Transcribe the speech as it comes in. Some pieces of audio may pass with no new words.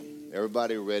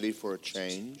Everybody ready for a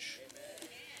change?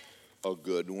 A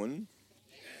good one?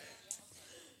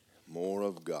 More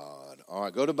of God. All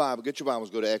right, go to Bible. Get your Bibles.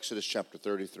 Go to Exodus chapter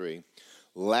 33.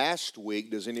 Last week,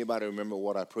 does anybody remember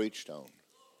what I preached on?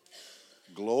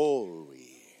 Glory.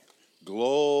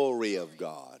 Glory of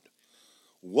God.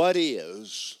 What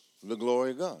is the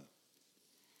glory of God?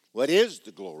 What is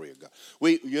the glory of God?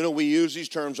 We use these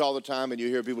terms all the time, and you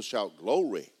hear people shout,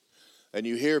 glory. And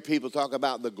you hear people talk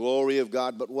about the glory of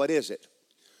God, but what is it?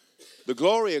 The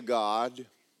glory of God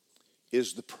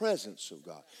is the presence of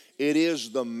God. It is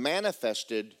the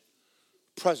manifested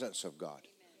presence of God.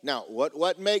 Now,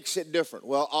 what makes it different?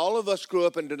 Well, all of us grew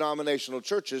up in denominational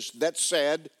churches that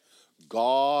said,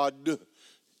 God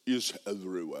is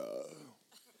everywhere.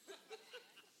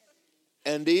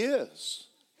 And He is.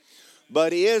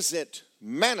 But is it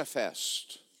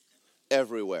manifest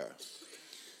everywhere?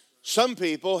 Some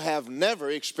people have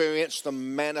never experienced the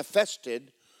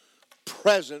manifested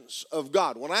presence of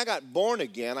God. When I got born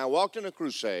again, I walked in a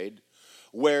crusade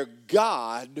where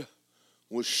God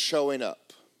was showing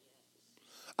up.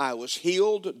 I was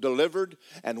healed, delivered,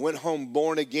 and went home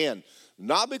born again.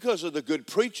 Not because of the good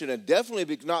preaching, and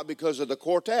definitely not because of the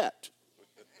quartet.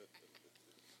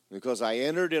 Because I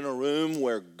entered in a room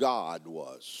where God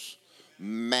was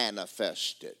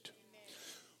manifested.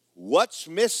 What's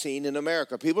missing in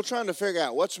America? People trying to figure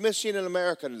out what's missing in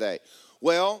America today.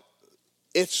 Well,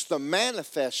 it's the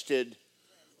manifested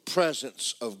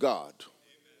presence of God.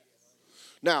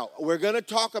 Now, we're going to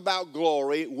talk about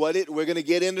glory. We're going to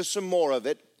get into some more of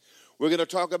it. We're going to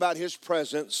talk about His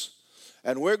presence.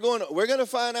 And we're going to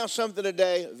find out something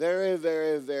today very,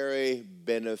 very, very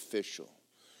beneficial.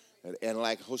 And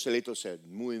like Joselito said,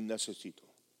 muy necesito.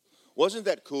 Wasn't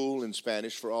that cool in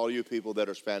Spanish? For all you people that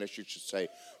are Spanish,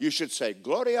 you should say,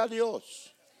 Gloria a Dios.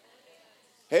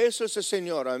 Jesus es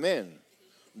Señor, amén.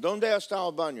 ¿Dónde está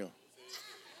el baño?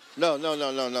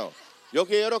 No. Yo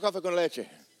quiero café con leche.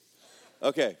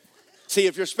 Okay. See,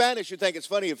 if you're Spanish, you think it's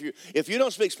funny. If you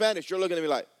don't speak Spanish, you're looking at me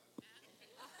like,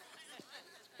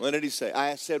 what did he say?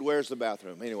 I said, where's the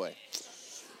bathroom? Anyway.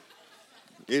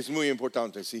 Es muy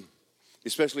importante, sí.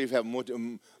 Especially if you have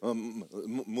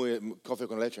coffee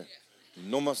con leche.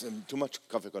 Too much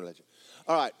coffee con leche.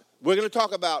 All right. We're going to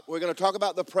talk about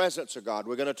the presence of God.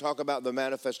 We're going to talk about the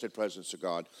manifested presence of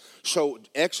God. So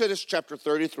Exodus chapter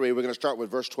 33, we're going to start with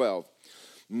verse 12.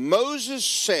 Moses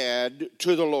said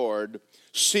to the Lord,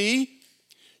 see,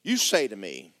 you say to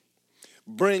me,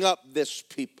 bring up this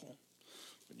people.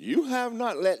 You have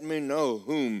not let me know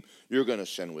whom you're going to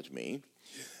send with me.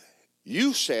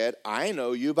 You said, I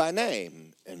know you by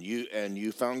name, and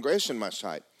you found grace in my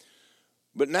sight.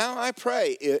 But now I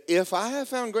pray, if I have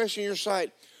found grace in your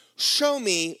sight, show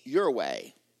me your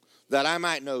way, that I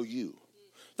might know you,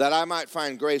 that I might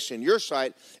find grace in your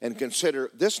sight and consider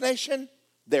this nation,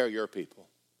 they're your people.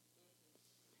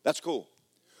 That's cool.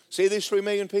 See these 3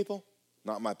 million people?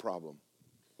 Not my problem.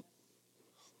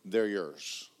 They're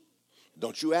yours.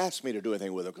 Don't you ask me to do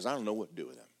anything with them because I don't know what to do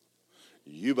with them.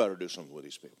 You better do something with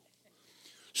these people.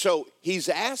 So he's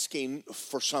asking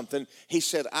for something. He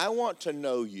said, I want to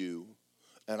know you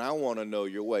and I want to know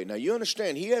your way. Now you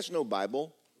understand, he has no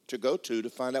Bible to go to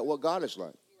find out what God is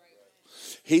like.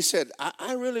 He said,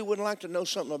 I really would like to know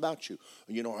something about you.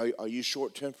 You know, are you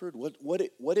short-tempered?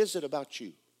 What is it about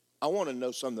you? I want to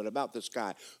know something about this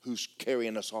guy who's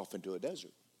carrying us off into a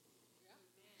desert.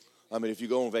 I mean, if you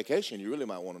go on vacation, you really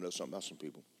might want to know something about some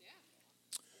people.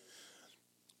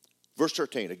 Verse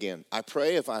 13, again, I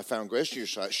pray if I found grace to your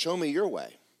sight, show me your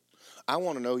way. I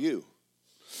want to know you.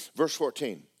 Verse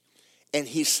 14, and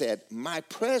he said, my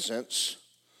presence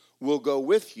will go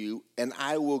with you and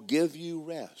I will give you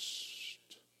rest.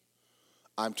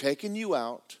 I'm taking you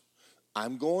out,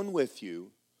 I'm going with you,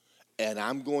 and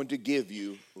I'm going to give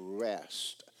you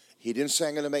rest. He didn't say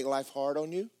I'm going to make life hard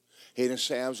on you. He didn't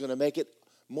say I was going to make it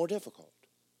more difficult.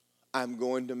 I'm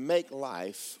going to make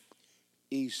life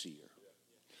easier.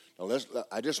 Now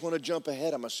I just want to jump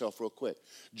ahead of myself real quick.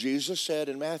 Jesus said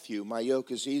in Matthew, my yoke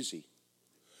is easy.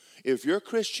 If your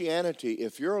Christianity,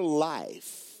 if your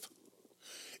life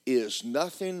is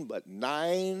nothing but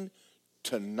 9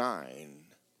 to 9,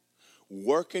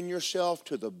 working yourself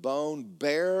to the bone,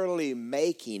 barely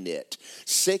making it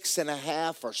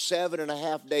 6.5 or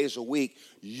 7.5 days a week,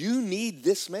 you need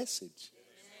this message.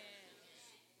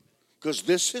 Because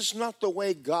this is not the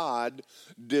way God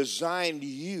designed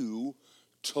you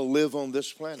to live on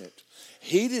this planet.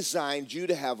 He designed you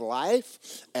to have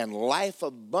life and life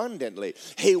abundantly.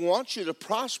 He wants you to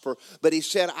prosper, but he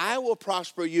said, I will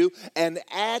prosper you and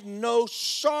add no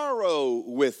sorrow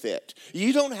with it.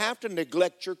 You don't have to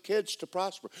neglect your kids to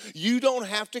prosper. You don't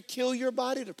have to kill your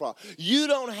body to prosper. You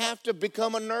don't have to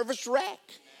become a nervous wreck.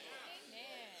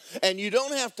 And you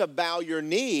don't have to bow your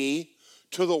knee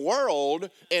to the world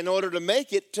in order to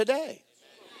make it today.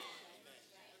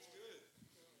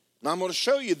 Now, I'm going to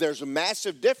show you there's a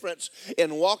massive difference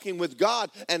in walking with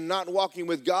God and not walking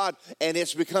with God, and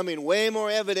it's becoming way more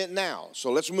evident now.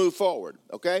 So let's move forward,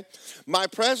 okay? My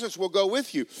presence will go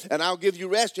with you, and I'll give you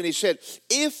rest. And he said,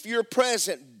 if your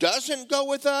presence doesn't go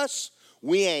with us,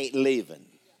 we ain't leaving.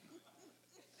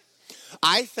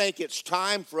 I think it's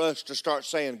time for us to start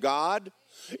saying, God,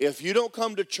 if you don't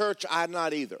come to church, I'm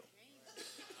not either.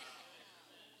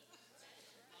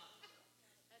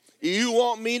 You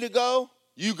want me to go?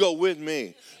 You go with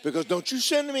me. Because don't you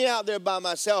send me out there by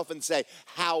myself and say,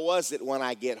 how was it when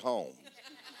I get home?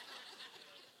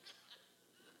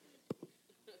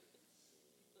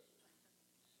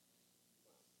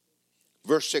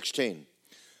 Verse 16.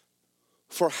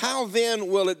 For how then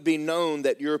will it be known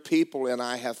that your people and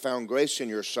I have found grace in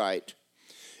your sight,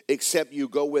 except you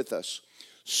go with us?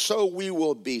 So we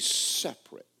will be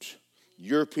separate,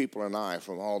 your people and I,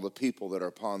 from all the people that are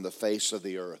upon the face of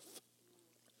the earth.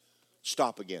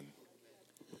 Stop again.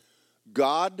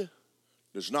 God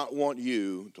does not want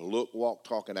you to look, walk,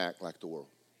 talk, and act like the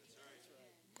world.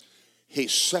 He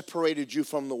separated you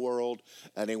from the world,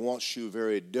 and he wants you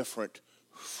very different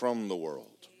from the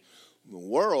world. The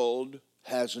world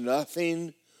has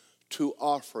nothing to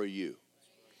offer you.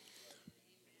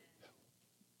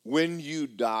 When you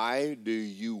die, do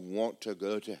you want to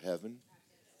go to heaven?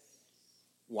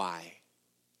 Why?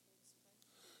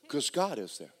 Because God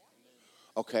is there.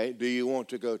 Okay, do you want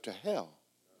to go to hell?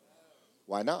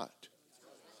 Why not?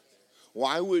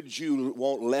 Why would you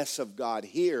want less of God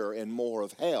here and more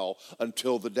of hell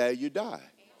until the day you die?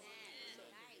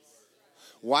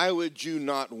 Why would you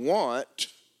not want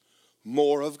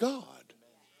more of God?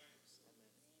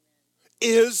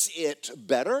 Is it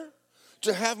better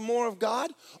to have more of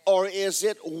God, or is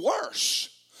it worse?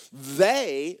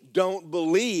 They don't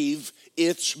believe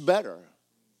it's better.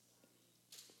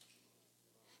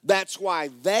 That's why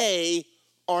they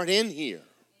aren't in here.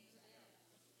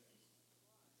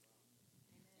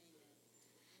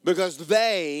 Because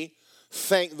they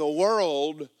think the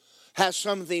world has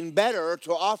something better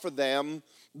to offer them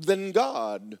than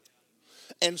God.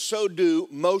 And so do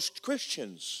most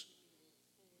Christians.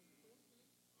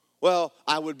 Well,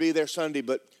 I would be there Sunday,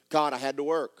 but God, I had to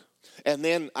work. And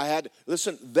then I had,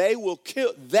 listen, they will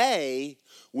kill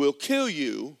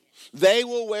you. They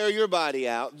will wear your body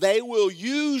out. They will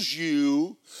use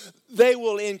you. They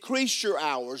will increase your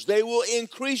hours. They will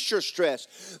increase your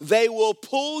stress. They will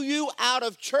pull you out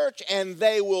of church, and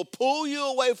they will pull you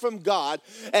away from God.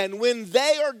 And when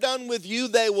they are done with you,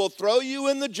 they will throw you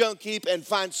in the junk heap and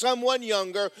find someone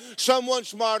younger, someone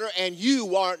smarter, and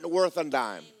you aren't worth a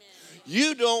dime. Amen.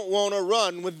 You don't want to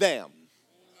run with them.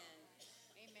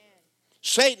 Amen.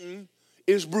 Satan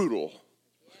is brutal.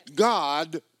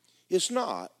 God is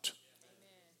not.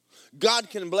 God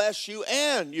can bless you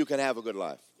and you can have a good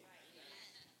life.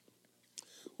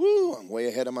 Woo, I'm way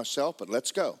ahead of myself, but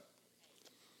let's go.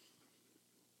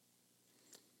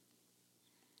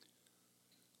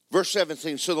 Verse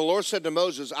 17, so the Lord said to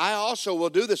Moses, I also will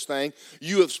do this thing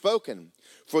you have spoken,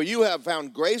 for you have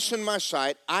found grace in my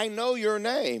sight. I know your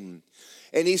name.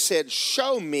 And he said,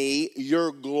 show me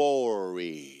your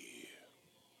glory.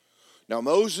 Now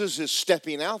Moses is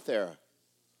stepping out there.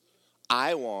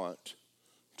 I want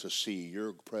to see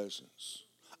your presence.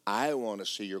 I want to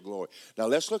see your glory. Now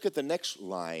let's look at the next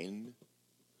line.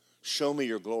 Show me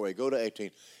your glory. Go to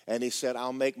 18. And he said,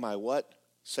 I'll make my what?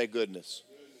 Say goodness.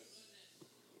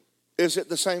 Is it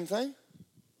the same thing?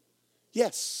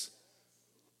 Yes.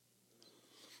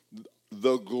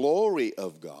 The glory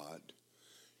of God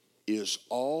is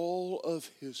all of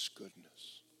his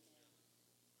goodness.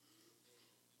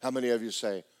 How many of you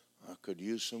say, I could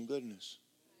use some goodness?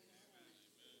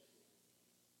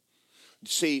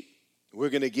 See,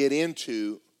 we're going to get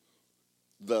into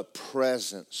the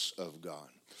presence of God.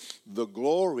 The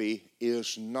glory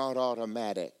is not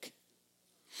automatic.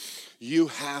 You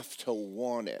have to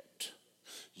want it.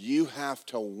 You have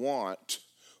to want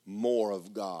more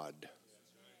of God.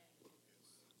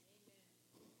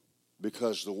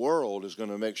 Because the world is going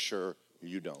to make sure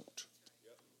you don't.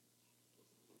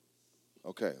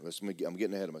 Okay, I'm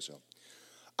getting ahead of myself.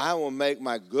 I will make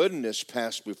my goodness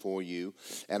pass before you,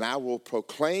 and I will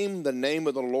proclaim the name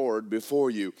of the Lord before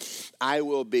you. I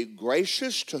will be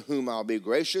gracious to whom I'll be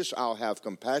gracious. I'll have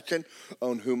compassion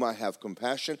on whom I have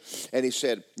compassion. And he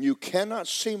said, you cannot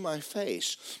see my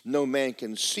face. No man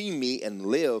can see me and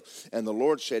live. And the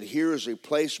Lord said, here is a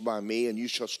place by me, and you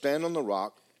shall stand on the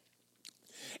rock.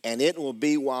 And it will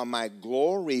be while my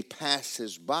glory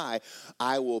passes by,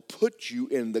 I will put you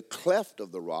in the cleft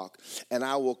of the rock, and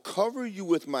I will cover you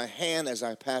with my hand as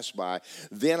I pass by.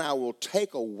 Then I will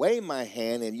take away my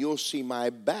hand, and you'll see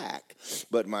my back,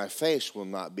 but my face will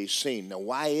not be seen. Now,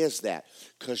 why is that?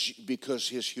 Because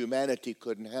his humanity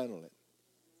couldn't handle it.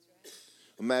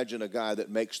 Imagine a guy that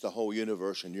makes the whole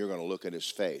universe, and you're going to look at his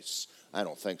face. I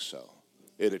don't think so.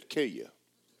 It'd kill you.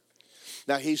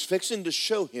 Now, he's fixing to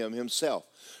show him himself.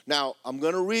 Now, I'm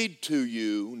going to read to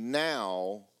you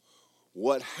now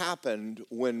what happened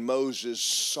when Moses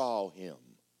saw him.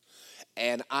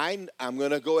 And I'm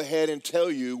going to go ahead and tell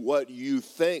you what you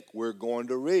think we're going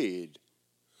to read.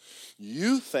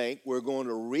 You think we're going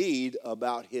to read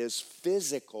about his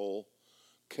physical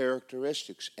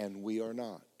characteristics, and we are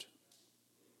not.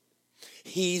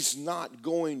 He's not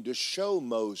going to show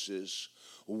Moses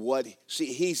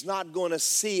he's not going to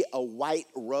see a white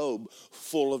robe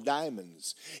full of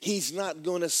diamonds. He's not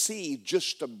going to see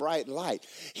just a bright light.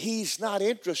 He's not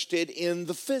interested in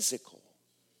the physical.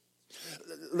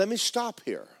 Let me stop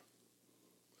here.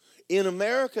 In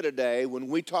America today, when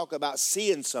we talk about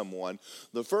seeing someone,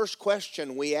 the first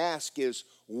question we ask is,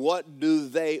 what do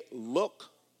they look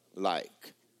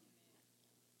like?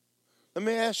 Let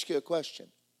me ask you a question.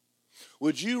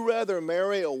 Would you rather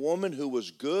marry a woman who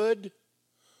was good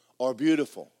or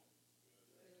beautiful?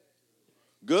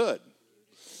 Good.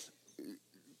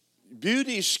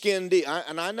 Beauty, skin deep.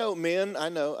 And I know men, I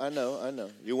know.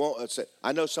 You won't say,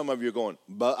 I know some of you are going,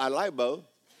 but I like both.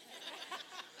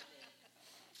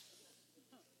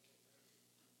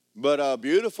 But a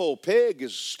beautiful pig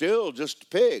is still just a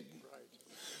pig.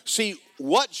 See,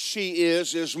 what she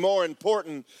is more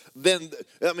important than,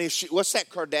 what's that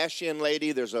Kardashian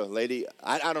lady? There's a lady,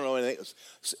 I don't know anything.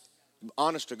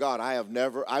 Honest to God,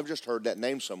 I've just heard that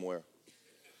name somewhere.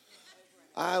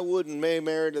 I wouldn't be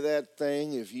married to that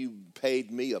thing if you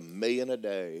paid me $1 million a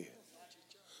day.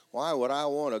 Why would I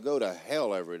want to go to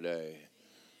hell every day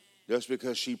just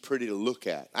because she's pretty to look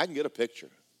at? I can get a picture.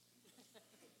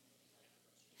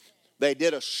 They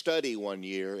did a study one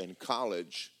year in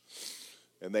college,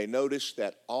 and they noticed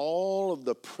that all of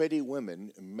the pretty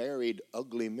women married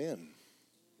ugly men.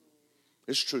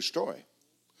 It's a true story.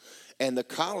 And the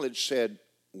college said,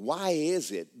 why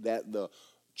is it that the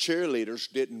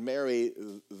cheerleaders didn't marry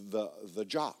the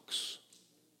jocks?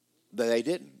 They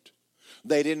didn't.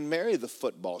 They didn't marry the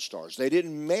football stars. They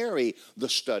didn't marry the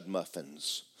stud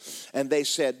muffins. And they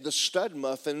said, the stud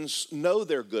muffins know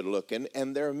they're good looking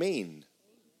and they're mean.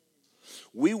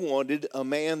 We wanted a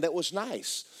man that was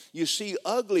nice. You see,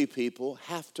 ugly people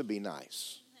have to be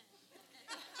nice.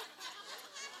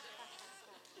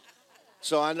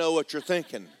 So I know what you're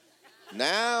thinking.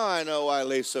 Now I know why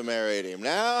Lisa married him.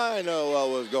 Now I know what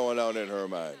was going on in her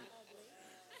mind.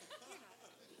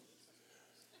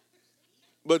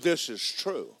 But this is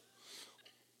true.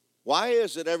 Why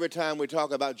is it every time we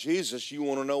talk about Jesus, you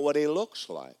want to know what he looks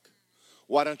like?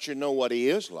 Why don't you know what he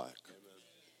is like?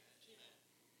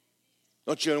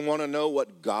 Don't you want to know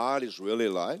what God is really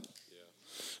like?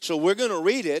 So we're going to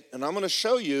read it, and I'm going to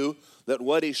show you that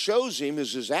what he shows him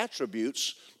is his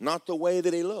attributes, not the way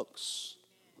that he looks.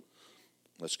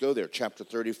 Let's go there. Chapter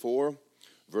 34,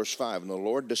 verse 5. And the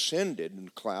Lord descended in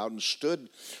a cloud and stood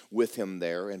with him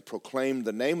there and proclaimed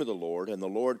the name of the Lord. And the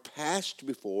Lord passed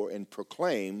before and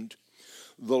proclaimed,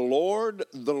 the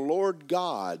Lord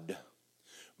God,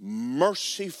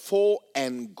 merciful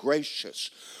and gracious,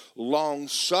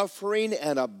 long-suffering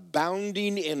and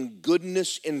abounding in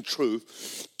goodness and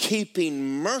truth,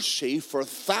 keeping mercy for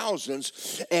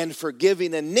thousands and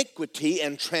forgiving iniquity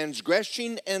and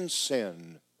transgression and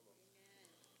sin.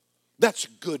 That's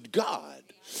good God.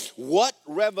 What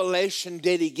revelation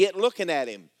did he get looking at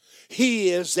him? He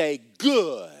is a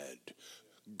good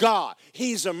God.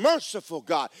 He's a merciful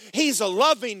God. He's a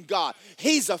loving God.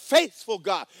 He's a faithful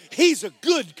God. He's a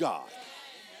good God.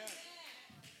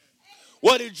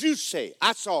 What did you say?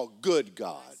 I saw a good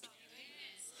God.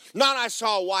 Not I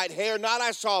saw white hair, not I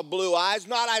saw blue eyes,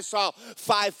 not I saw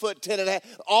 5'10.5".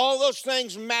 All those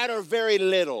things matter very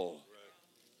little.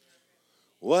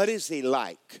 What is he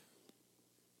like?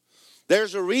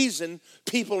 There's a reason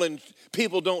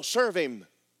people don't serve him,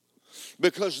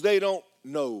 because they don't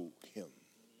know him.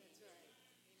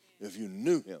 If you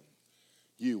knew him,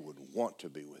 you would want to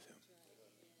be with him.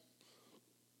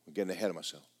 I'm getting ahead of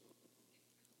myself.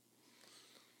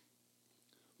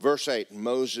 Verse 8,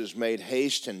 Moses made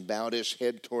haste and bowed his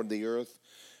head toward the earth,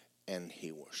 and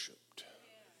he worshiped.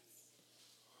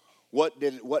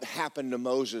 What happened to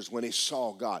Moses when he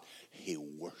saw God? He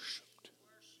worshiped.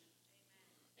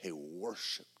 He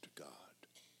worshiped God.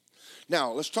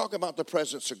 Now, let's talk about the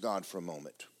presence of God for a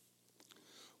moment.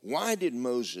 Why did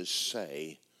Moses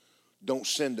say, don't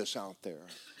send us out there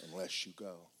unless you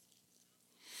go?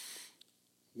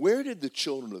 Where did the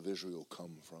children of Israel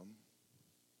come from?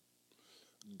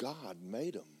 God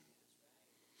made them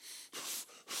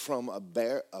from a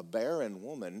barren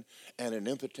woman and an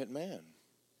impotent man.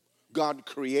 God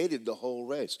created the whole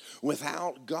race.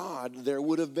 Without God, there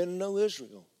would have been no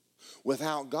Israel.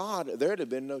 Without God, there'd have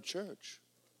been no church.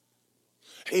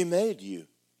 He made you.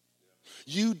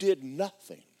 You did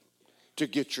nothing to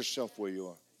get yourself where you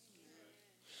are.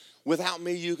 Without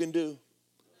me, you can do.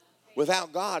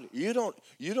 Without God, you don't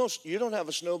have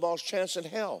a snowball's chance in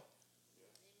hell.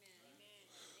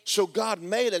 So God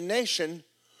made a nation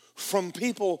from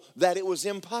people that it was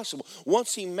impossible.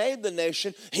 Once he made the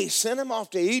nation, he sent them off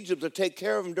to Egypt to take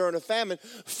care of them during a famine.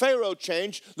 Pharaoh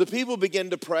changed, the people began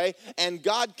to pray, and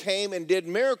God came and did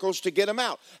miracles to get them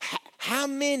out. How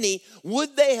many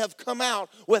would they have come out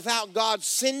without God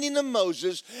sending them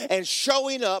Moses and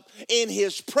showing up in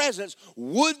his presence?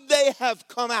 Would they have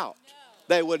come out? No.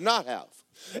 They would not have.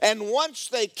 And once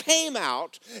they came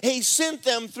out, he sent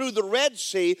them through the Red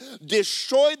Sea,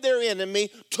 destroyed their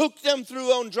enemy, took them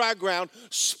through on dry ground,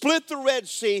 split the Red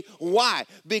Sea. Why?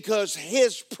 Because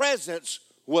his presence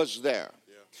was there.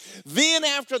 Yeah. Then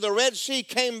after the Red Sea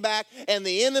came back and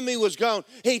the enemy was gone,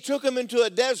 he took them into a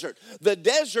desert. The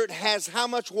desert has how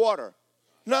much water?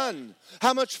 None.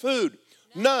 How much food?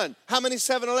 None. How many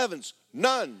 7-Elevens?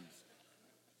 None.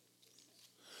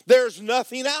 There's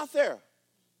nothing out there.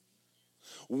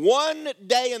 One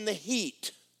day in the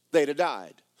heat, they'd have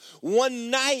died. One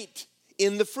night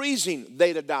in the freezing,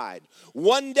 they'd have died.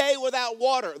 One day without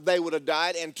water, they would have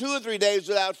died. And 2 or 3 days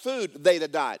without food, they'd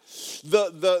have died.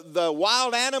 The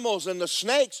wild animals and the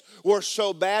snakes were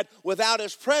so bad, without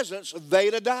his presence,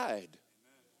 they'd have died.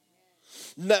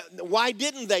 Now, why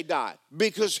didn't they die?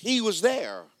 Because he was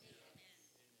there.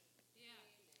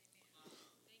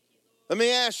 Let me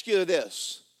ask you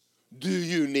this. Do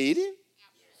you need him?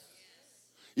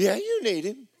 Yeah, you need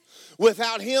him.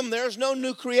 Without him, there's no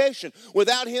new creation.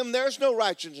 Without him, there's no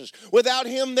righteousness. Without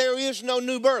him, there is no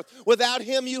new birth. Without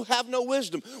him, you have no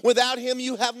wisdom. Without him,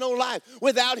 you have no life.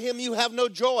 Without him, you have no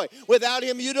joy. Without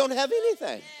him, you don't have anything.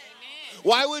 Amen.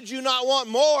 Why would you not want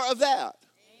more of that?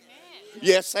 Amen.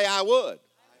 Yes, say I would.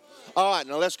 All right,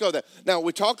 now let's go there. Now,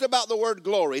 we talked about the word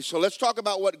glory, so let's talk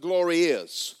about what glory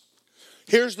is.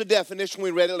 Here's the definition.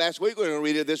 We read it last week. We're going to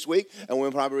read it this week, and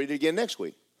we'll probably read it again next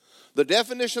week. The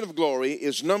definition of glory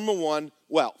is, number one,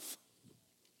 wealth.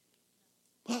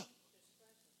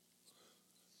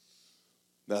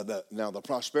 Now the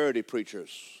prosperity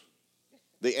preachers,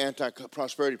 the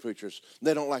anti-prosperity preachers,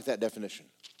 they don't like that definition.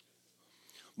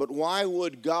 But why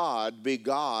would God be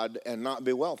God and not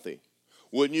be wealthy?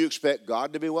 Wouldn't you expect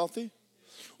God to be wealthy?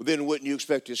 Well, then wouldn't you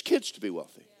expect his kids to be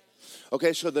wealthy?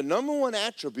 Okay, so the number one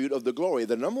attribute of the glory,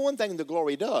 the number one thing the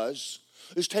glory does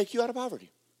is take you out of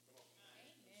poverty.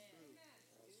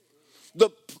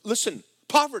 Listen,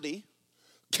 poverty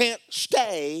can't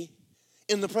stay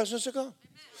in the presence of God.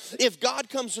 If God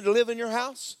comes to live in your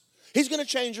house, he's going to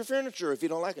change your furniture if you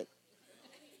don't like it.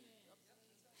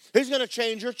 He's going to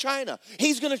change your china.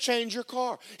 He's going to change your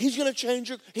car. He's going to change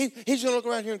your, he's going to look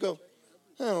around here and go,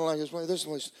 I don't like this place. This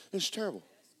place is terrible.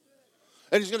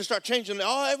 And he's going to start changing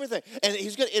everything. And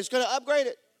it's going to upgrade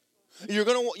it.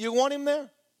 You want him there?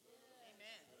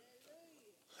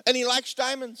 And he likes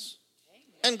diamonds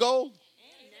and gold.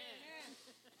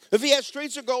 If he had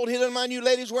streets of gold, he doesn't mind you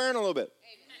ladies wearing a little bit.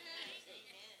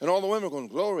 And all the women are going,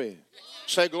 glory.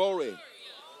 Say glory.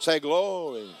 Say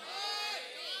glory.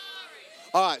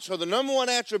 All right, so the number one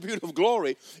attribute of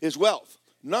glory is wealth,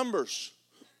 numbers,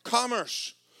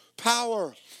 commerce,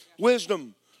 power,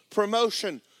 wisdom,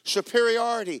 promotion,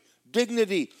 superiority,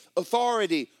 dignity,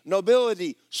 authority,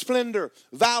 nobility, splendor,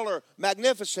 valor,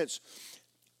 magnificence,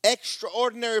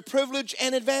 extraordinary privilege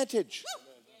and advantage.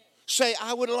 Say,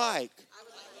 I would like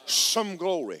some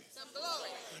glory.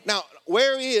 Now,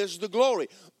 where is the glory?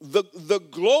 The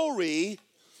glory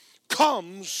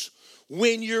comes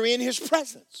when you're in his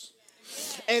presence.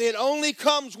 And it only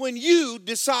comes when you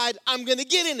decide, I'm going to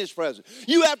get in his presence.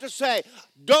 You have to say,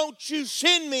 don't you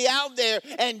send me out there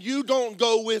and you don't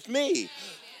go with me.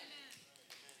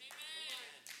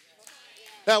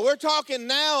 Now, we're talking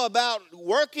now about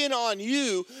working on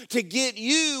you to get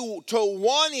you to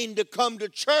wanting to come to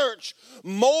church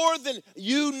more than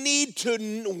you need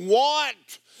to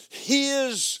want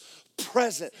His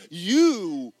presence.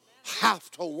 You have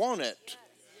to want it,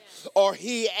 or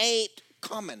He ain't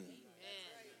coming.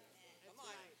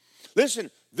 Listen,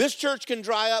 this church can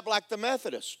dry up like the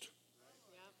Methodist.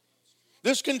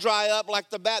 This can dry up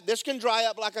like the Baptist. This can dry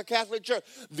up like a Catholic church.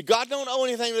 God don't owe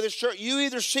anything to this church. You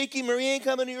either seek Him or He ain't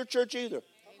coming to your church either. Amen.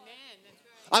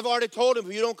 Right. I've already told Him,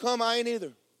 if you don't come, I ain't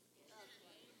either.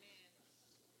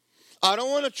 I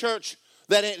don't want a church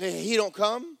that He don't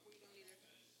come.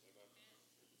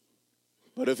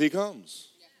 But if He comes,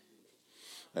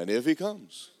 and if He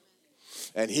comes,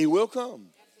 and He will come,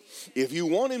 if you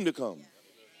want Him to come.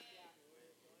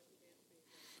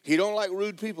 He don't like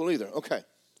rude people either. Okay.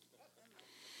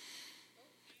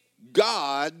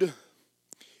 God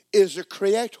is a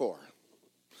creator.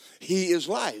 He is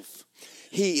life.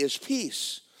 He is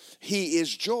peace. He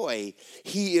is joy.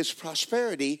 He is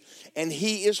prosperity. And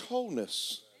He is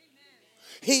wholeness.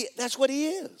 That's what He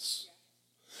is.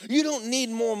 You don't need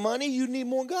more money. You need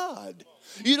more God.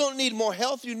 You don't need more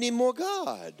health. You need more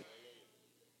God.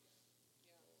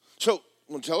 So,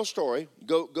 I'm going to tell a story.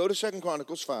 Go to 2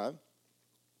 Chronicles 5.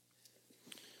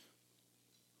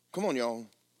 Come on, y'all.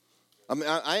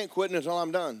 I ain't quitting until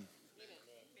I'm done.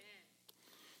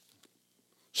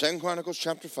 2 Chronicles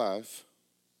chapter 5,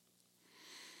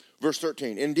 verse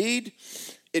 13. Indeed,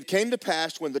 it came to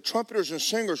pass when the trumpeters and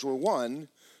singers were one,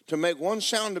 to make one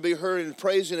sound to be heard in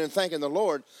praising and thanking the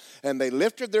Lord. And they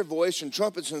lifted their voice and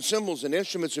trumpets and cymbals and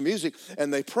instruments of music.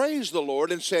 And they praised the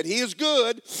Lord and said, He is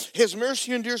good. His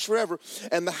mercy endures forever.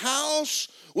 And the house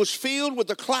was filled with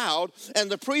a cloud. And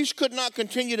the priest could not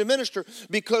continue to minister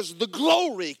because the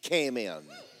glory came in.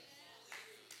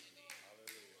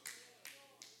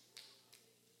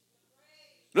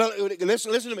 Now,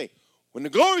 listen to me. When the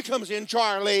glory comes in,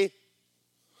 Charlie,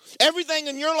 everything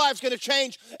in your life is going to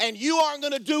change, and you aren't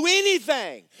going to do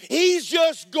anything. He's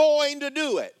just going to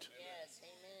do it. Yes,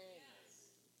 amen.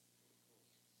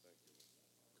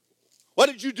 What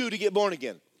did you do to get born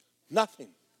again? Nothing.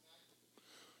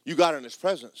 You got in His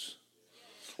presence.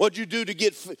 What did you do to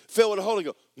get filled with the Holy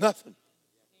Ghost? Nothing.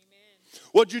 Amen.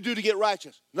 What did you do to get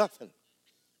righteous? Nothing.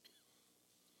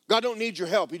 God don't need your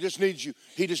help. He just needs you.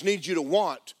 He just needs you to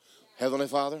want. Heavenly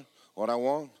Father, what I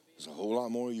want is a whole lot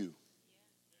more of you.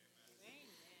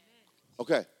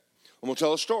 Okay, I'm going to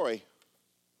tell a story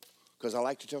because I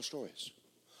like to tell stories.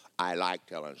 I like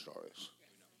telling stories.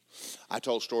 I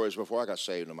told stories before I got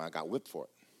saved and I got whipped for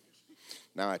it.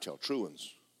 Now I tell true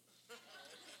ones.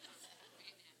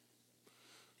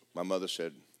 My mother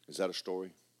said, "Is that a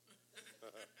story?"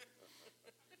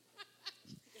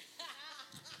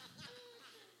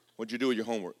 What'd you do with your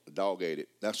homework? The dog ate it.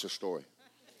 That's the story.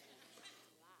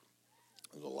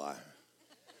 It was a lie.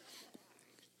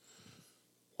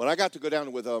 When I got to go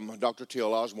down with Dr.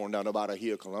 T.L. Osborne down to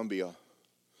Bahia, Colombia,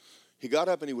 he got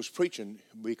up and he was preaching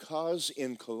because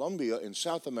in Colombia, in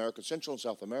South America, Central and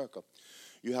South America,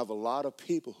 you have a lot of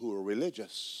people who are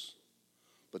religious,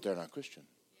 but they're not Christian.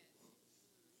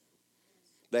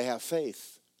 They have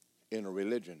faith in a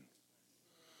religion.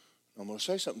 I'm going to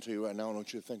say something to you right now. I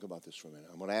want you to think about this for a minute.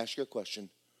 I'm going to ask you a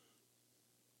question.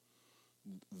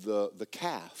 The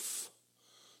calf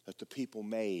that the people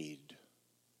made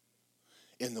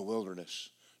in the wilderness,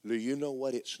 do you know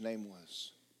what its name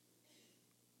was?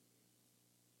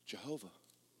 Jehovah.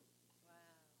 Wow.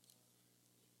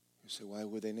 You say, why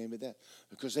would they name it that?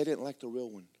 Because they didn't like the real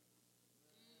one.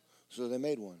 So they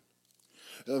made one.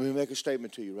 Let me make a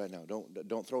statement to you right now.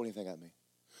 Don't throw anything at me.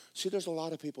 See, there's a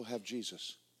lot of people have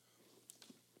Jesus.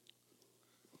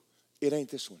 It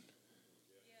ain't this one.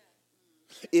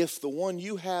 If the one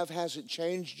you have hasn't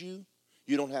changed you,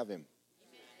 you don't have Him.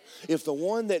 If the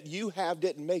one that you have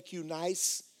didn't make you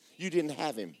nice, you didn't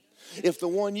have Him. If the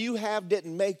one you have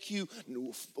didn't make you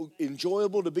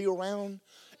enjoyable to be around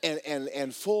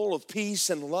and full of peace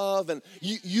and love, and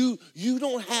you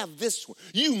don't have this one.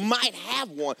 You might have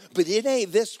one, but it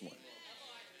ain't this one.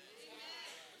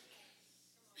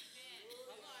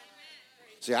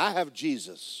 See, I have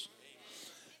Jesus,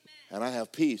 and I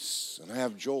have peace, and I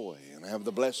have joy, and I have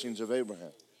the blessings of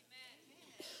Abraham.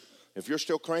 If you're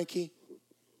still cranky,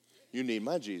 you need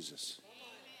my Jesus.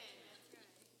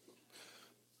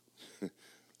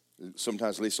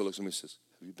 Sometimes Lisa looks at me and says,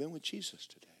 have you been with Jesus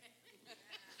today?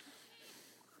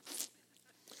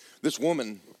 This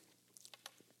woman,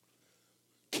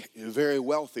 a very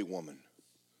wealthy woman,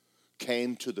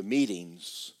 came to the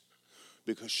meetings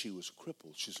because she was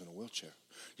crippled. She's in a wheelchair.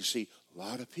 You see, a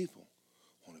lot of people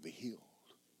want to be healed,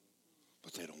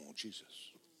 but they don't want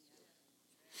Jesus.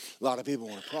 A lot of people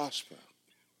want to prosper,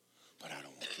 but I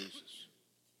don't want Jesus.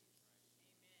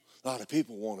 A lot of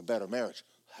people want a better marriage.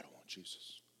 I don't want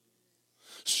Jesus.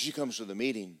 So she comes to the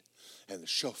meeting, and the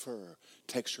chauffeur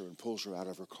takes her and pulls her out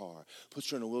of her car, puts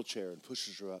her in a wheelchair and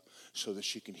pushes her up so that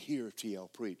she can hear T.L.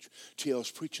 preach.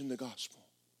 T.L.'s preaching the gospel.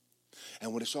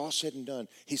 And when it's all said and done,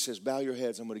 he says, bow your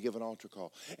heads, I'm going to give an altar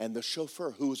call. And the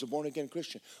chauffeur, who was a born-again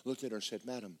Christian, looked at her and said,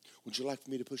 Madam, would you like for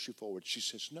me to push you forward? She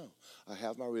says, no, I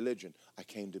have my religion. I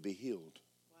came to be healed.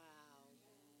 Wow.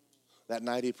 That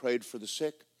night he prayed for the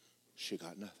sick. She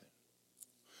got nothing.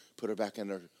 Put her back in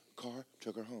her car,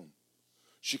 took her home.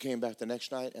 She came back the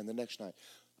next night and the next night.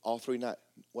 All 3 nights.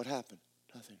 What happened?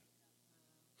 Nothing.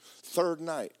 Third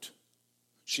night,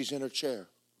 she's in her chair.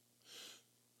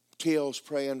 T.L.'s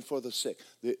praying for the sick.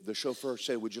 The chauffeur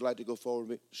said, would you like to go forward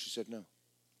with me? She said, no.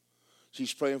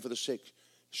 She's praying for the sick.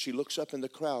 She looks up in the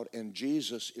crowd, and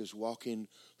Jesus is walking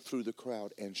through the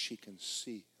crowd, and she can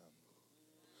see him.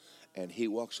 And he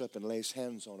walks up and lays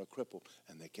hands on a crippled,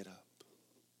 and they get up.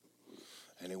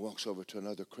 And he walks over to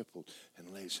another crippled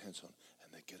and lays hands on,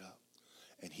 and they get up.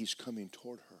 And he's coming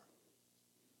toward her.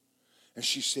 And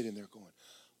she's sitting there going,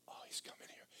 oh, he's coming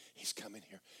here. He's coming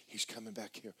here. He's coming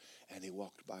back here. And he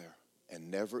walked by her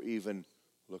and never even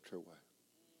looked her way.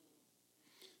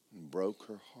 And broke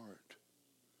her heart.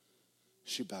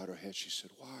 She bowed her head. She said,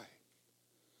 why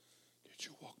did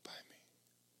you walk by me?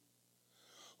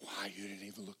 Why you didn't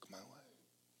even look my way?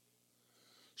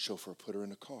 Chauffeur put her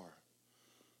in a car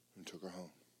and took her home.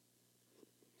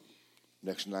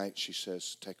 Next night, she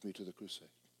says, take me to the crusade.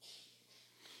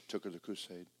 Took her to the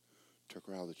crusade, took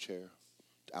her out of the chair,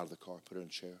 out of the car, put her in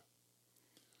a chair.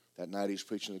 That night he's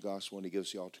preaching the gospel and he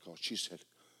gives the altar call. She said,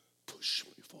 push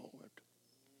me forward.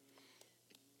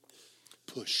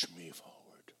 Push me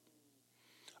forward.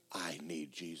 I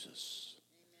need Jesus.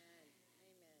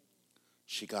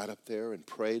 She got up there and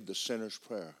prayed the sinner's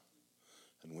prayer.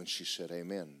 And when she said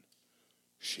amen,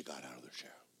 she got out of the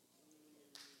chair.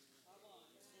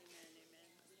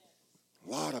 A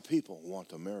lot of people want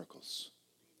the miracles.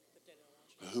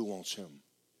 But who wants him?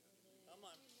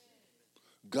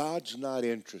 God's not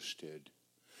interested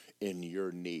in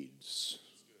your needs.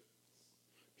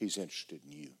 He's interested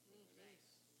in you.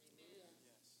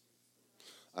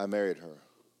 I married her.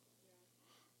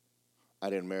 I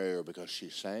didn't marry her because she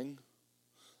sang.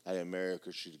 I didn't marry her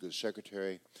because she's a good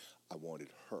secretary. I wanted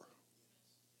her.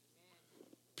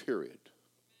 Period.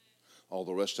 All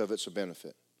the rest of it's a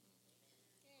benefit.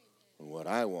 And what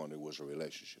I wanted was a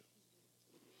relationship.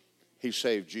 He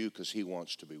saved you because he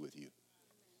wants to be with you.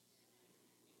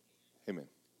 Amen.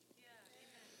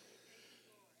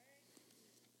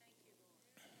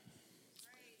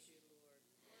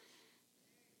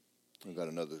 I've got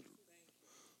another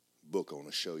book I want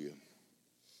to show you.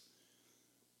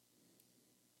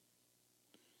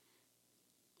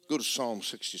 Go to Psalm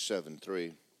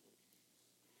 67:3.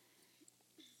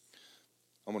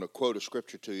 I'm going to quote a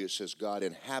scripture to you. It says, God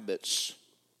inhabits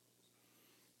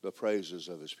the praises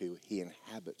of his people. He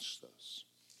inhabits those.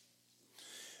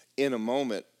 In a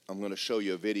moment, I'm going to show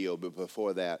you a video, but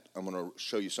before that, I'm going to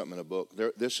show you something in a book.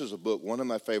 This is a book, one of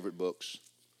my favorite books.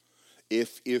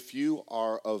 If you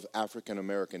are of African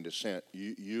American descent,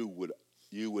 you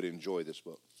would enjoy this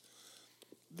book.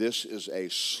 This is a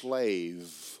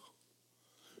slave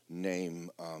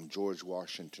named George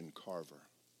Washington Carver.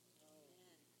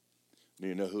 Do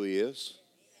you know who he is?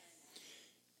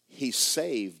 He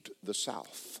saved the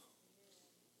South.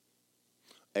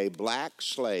 A black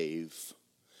slave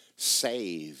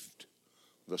saved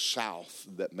the South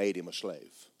that made him a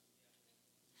slave.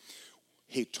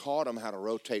 He taught them how to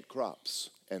rotate crops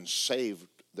and saved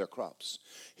their crops.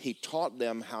 He taught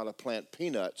them how to plant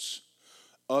peanuts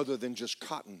other than just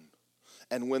cotton.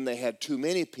 And when they had too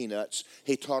many peanuts,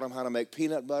 he taught them how to make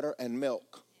peanut butter and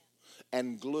milk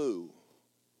and glue.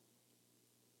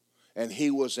 And he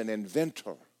was an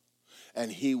inventor.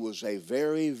 And he was a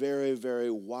very, very, very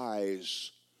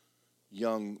wise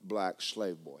young black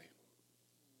slave boy.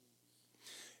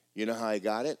 You know how he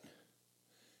got it?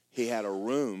 He had a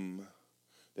room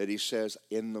that he says,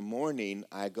 in the morning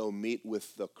I go meet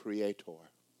with the Creator.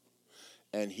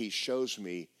 And he shows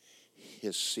me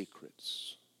his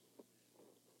secrets.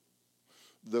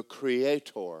 The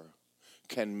Creator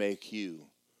can make you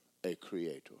a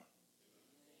creator.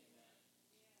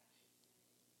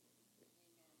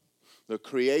 The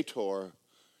Creator,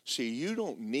 see, you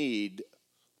don't need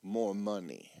more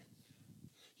money.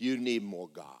 You need more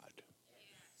God.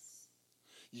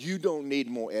 You don't need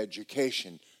more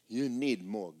education. You need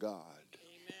more God.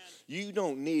 Amen. You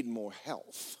don't need more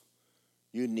health.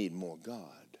 You need more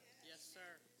God. Yes, sir.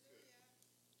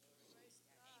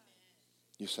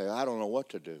 You say, I don't know what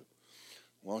to do.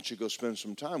 Why don't you go spend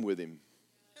some time with him?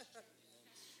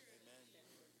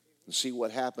 And see what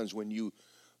happens when you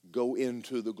go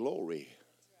into the glory.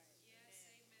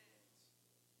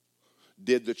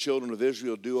 Did the children of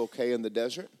Israel do okay in the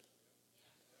desert?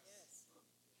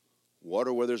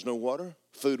 Water where there's no water,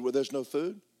 food where there's no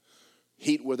food,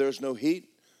 heat where there's no heat,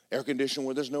 air conditioning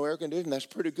where there's no air conditioning. That's a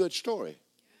pretty good story.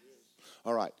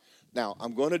 All right. Now,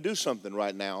 I'm going to do something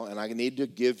right now, and I need to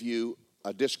give you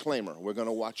a disclaimer. We're going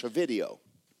to watch a video.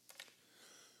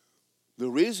 The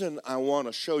reason I want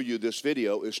to show you this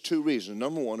video is two reasons.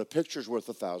 Number one, a picture's worth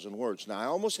 1,000 words. Now, I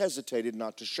almost hesitated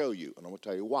not to show you, and I'm going to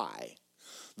tell you why.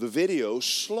 The video's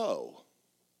slow.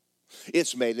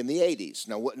 It's made in the 80s.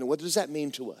 Now, what does that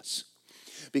mean to us?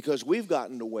 Because we've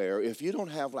gotten to where if you don't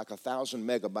have like 1,000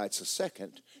 megabytes a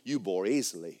second, you bore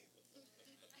easily.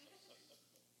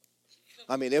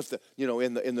 I mean, if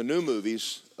in the new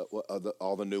movies,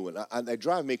 all the new ones, they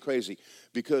drive me crazy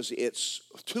because it's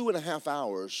 2.5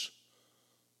 hours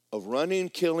of running,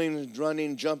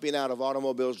 killing, jumping out of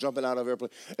automobiles, jumping out of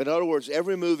airplanes. In other words,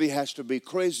 every movie has to be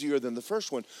crazier than the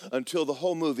first one until the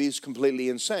whole movie is completely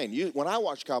insane. When I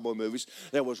watched cowboy movies,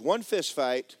 there was one fist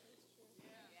fight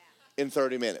in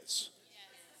 30 minutes.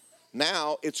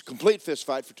 Now it's complete fist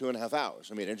fight for 2.5 hours.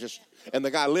 I mean, and the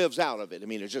guy lives out of it. I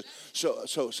mean, it's just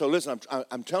so. Listen,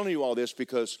 I'm telling you all this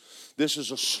because this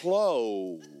is a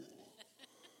slow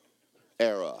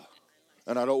era,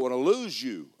 and I don't want to lose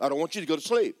you. I don't want you to go to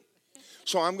sleep.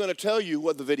 So I'm going to tell you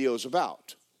what the video is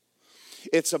about.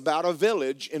 It's about a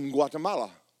village in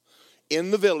Guatemala.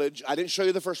 In the village, I didn't show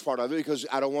you the first part of it because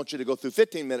I don't want you to go through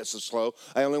 15 minutes of slow.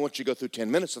 I only want you to go through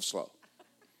 10 minutes of slow.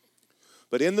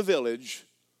 But in the village,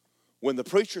 when the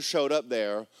preacher showed up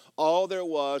there, all there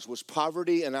was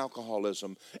poverty and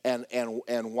alcoholism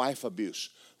and wife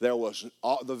abuse.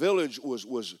 The village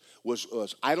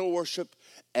was idol worship,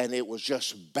 and it was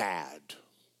just bad.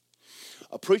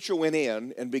 A preacher went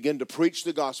in and began to preach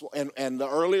the gospel. And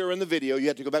earlier in the video, you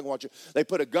had to go back and watch it. They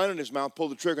put a gun in his mouth,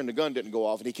 pulled the trigger, and the gun didn't go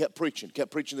off. And he kept preaching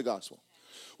the gospel.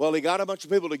 Well, he got a bunch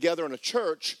of people together in a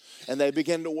church, and they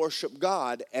began to worship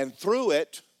God. And through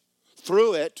it,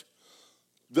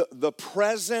 the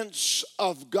presence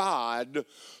of God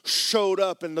showed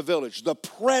up in the village. The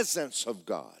presence of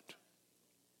God.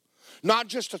 Not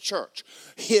just a church.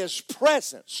 His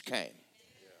presence came.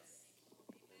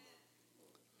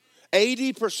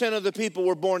 80% of the people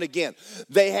were born again.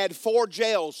 They had 4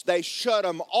 jails. They shut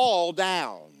them all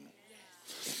down.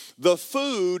 The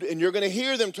food, and you're going to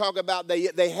hear them talk about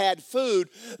they had food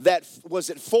that was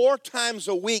it 4 times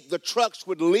a week the trucks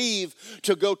would leave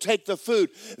to go take the food.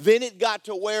 Then it got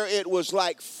to where it was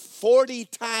like 40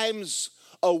 times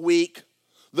a week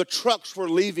the trucks were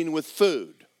leaving with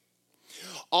food.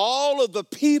 All of the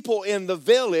people in the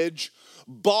village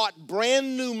bought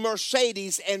brand new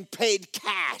Mercedes and paid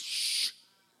cash.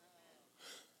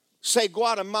 Say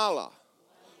Guatemala.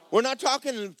 We're not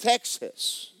talking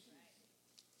Texas,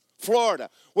 Florida.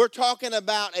 We're talking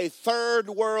about a third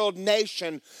world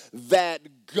nation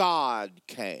that God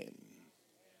came.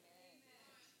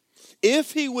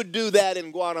 If he would do that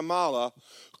in Guatemala,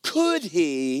 could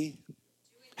he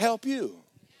help you?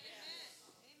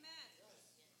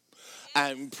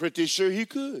 I'm pretty sure he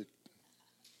could.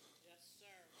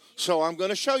 So I'm going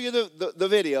to show you the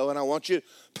video, and I want you to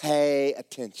pay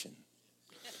attention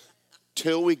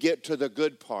till we get to the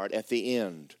good part at the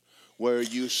end, where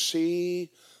you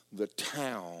see the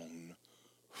town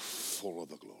full of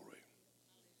the glory.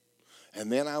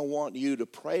 And then I want you to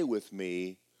pray with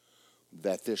me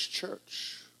that this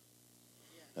church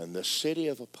and the city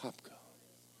of Apopka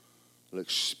will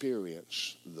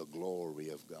experience the glory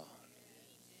of God.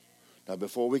 Now,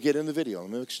 before we get in the video,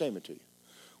 let me make a statement to you.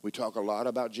 We talk a lot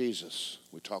about Jesus.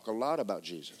 But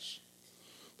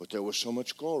there was so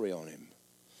much glory on him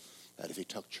that if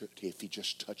he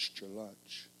just touched your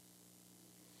lunch,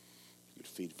 you could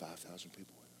feed 5,000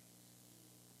 people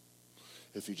with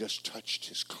it. If he just touched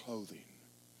his clothing,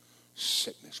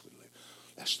 sickness would leave.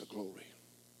 That's the glory.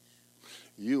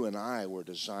 You and I were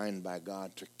designed by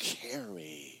God to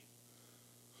carry.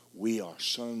 We are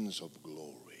sons of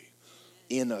glory.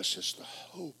 In us is the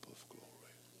hope of glory.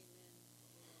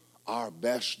 Our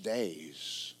best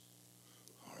days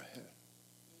are ahead.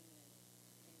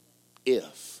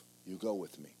 If you go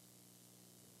with me.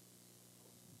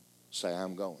 Say,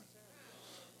 I'm going.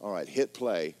 All right, hit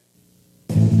play.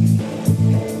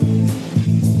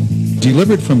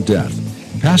 Delivered from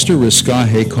death, Pastor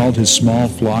Riscahe called his small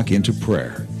flock into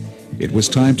prayer. It was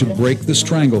time to break the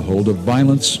stranglehold of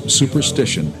violence,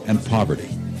 superstition, and poverty.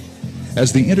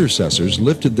 As the intercessors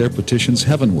lifted their petitions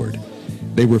heavenward,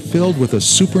 they were filled with a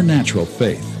supernatural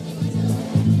faith.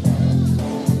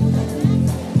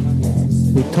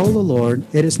 We told the Lord,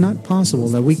 it is not possible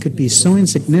that we could be so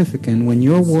insignificant when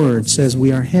your word says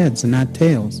we are heads and not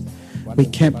tails. We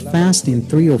kept fasting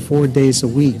 3 or 4 days a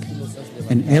week,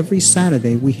 and every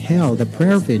Saturday we held a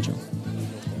prayer vigil.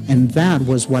 And that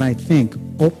was what I think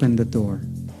opened the door.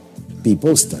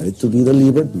 People started to be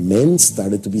delivered, men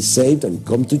started to be saved and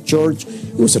come to church.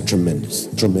 It was a tremendous,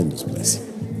 tremendous blessing.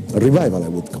 A revival, I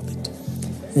would call it.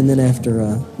 And then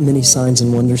after many signs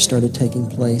and wonders started taking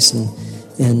place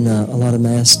and a lot of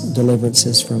mass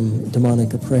deliverances from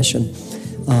demonic oppression,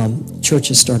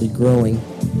 churches started growing.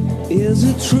 Is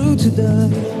it true today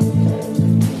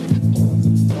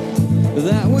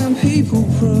that when people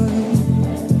pray,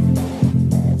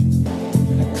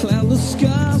 cloudless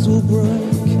skies will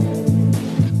break,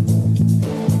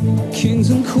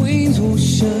 kings and queens will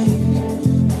shake?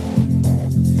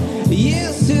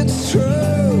 Yes, it's true,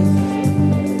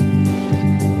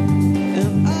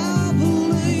 and I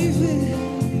believe it.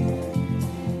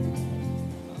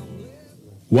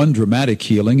 One dramatic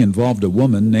healing involved a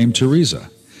woman named Teresa.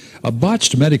 A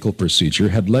botched medical procedure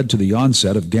had led to the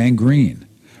onset of gangrene.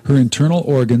 Her internal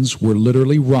organs were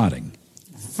literally rotting.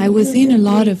 I was in a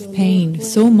lot of pain,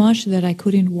 so much that I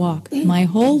couldn't walk. My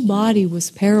whole body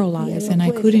was paralyzed, and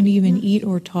I couldn't even eat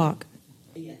or talk.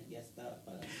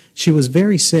 She was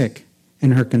very sick,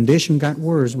 and her condition got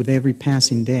worse with every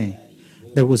passing day.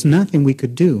 There was nothing we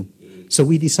could do, so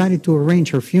we decided to arrange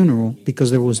her funeral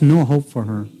because there was no hope for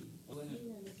her.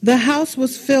 The house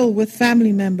was filled with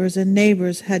family members and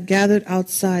neighbors had gathered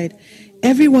outside.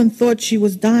 Everyone thought she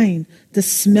was dying. The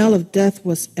smell of death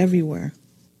was everywhere.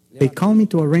 They called me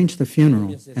to arrange the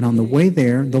funeral, and on the way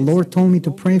there, the Lord told me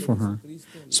to pray for her.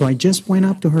 So I just went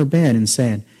up to her bed and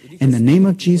said, "In the name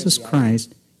of Jesus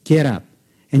Christ, get up."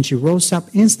 And she rose up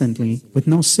instantly with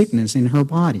no sickness in her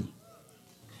body.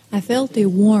 I felt a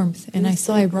warmth, and I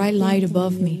saw a bright light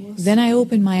above me. Then I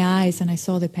opened my eyes, and I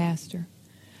saw the pastor.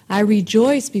 I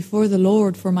rejoice before the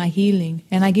Lord for my healing,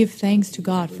 and I give thanks to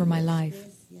God for my life.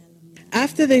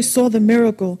 After they saw the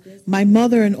miracle, my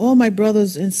mother and all my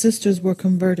brothers and sisters were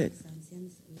converted.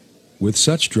 With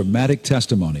such dramatic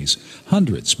testimonies,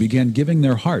 hundreds began giving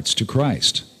their hearts to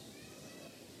Christ.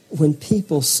 When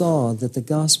people saw that the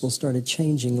gospel started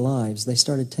changing lives, they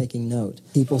started taking note.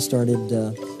 People started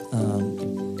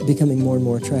becoming more and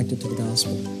more attracted to the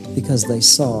gospel because they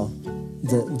saw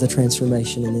the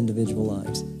transformation in individual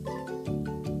lives.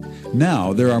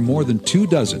 Now there are more than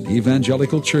 24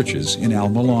 evangelical churches in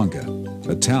Almolonga,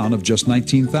 a town of just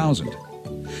 19,000.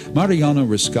 Mariano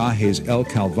Riscaje's El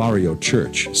Calvario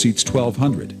Church seats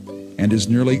 1,200 and is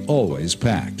nearly always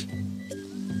packed.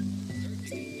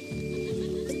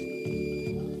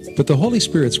 But the Holy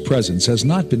Spirit's presence has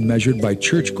not been measured by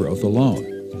church growth alone.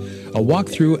 A walk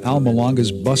through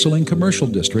Almolonga's bustling commercial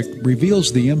district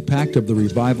reveals the impact of the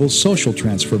revival's social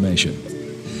transformation.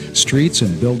 Streets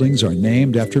and buildings are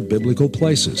named after biblical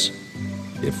places.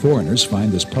 If foreigners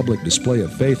find this public display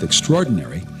of faith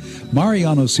extraordinary,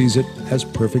 Mariano sees it as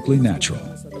perfectly natural.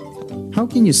 How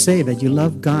can you say that you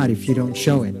love God if you don't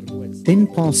show it?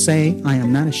 Didn't Paul say, "I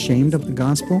am not ashamed of the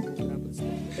gospel"?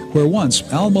 Where once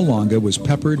Almolonga was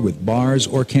peppered with bars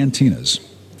or cantinas,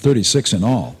 36 in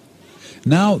all,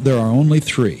 now there are only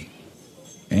 3.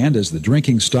 And as the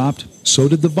drinking stopped, so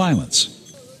did the violence.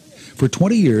 For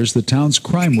 20 years, the town's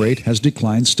crime rate has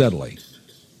declined steadily.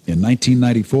 In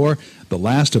 1994, the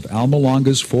last of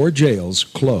Almolonga's 4 jails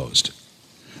closed.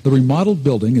 The remodeled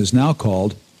building is now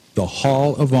called the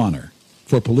Hall of Honor.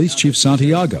 For Police Chief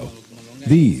Santiago,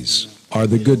 these are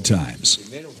the good times.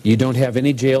 You don't have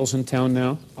any jails in town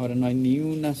now? Ahora no hay ni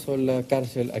una sola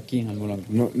cárcel aquí en Almolonga.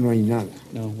 No hay nada.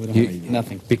 No, we don't have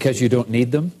nothing. Because you don't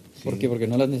need them? ¿Por qué? Porque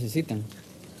no las necesitan.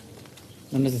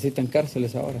 No necesitan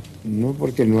cárceles ahora. No,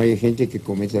 porque no hay gente que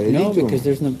cometa delito. No, because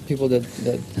there's no people that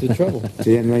do trouble.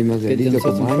 Sí, ya no hay más delito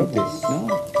como antes. No,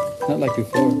 not like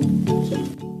before.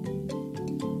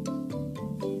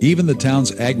 Even the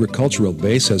town's agricultural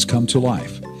base has come to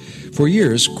life. For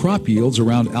years, crop yields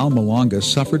around Almolonga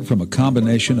suffered from a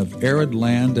combination of arid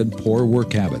land and poor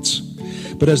work habits.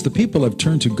 But as the people have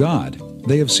turned to God,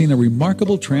 they have seen a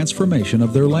remarkable transformation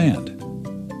of their land.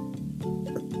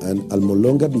 And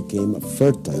Almolonga became a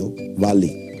fertile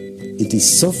valley. It is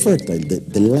so fertile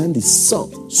that the land is so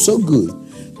good.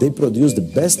 They produce the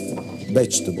best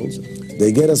vegetables.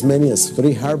 They get as many as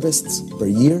 3 harvests per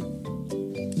year.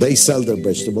 They sell their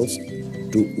vegetables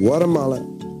to Guatemala,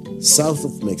 south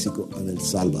of Mexico, and El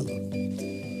Salvador.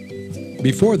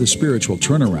 Before the spiritual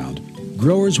turnaround,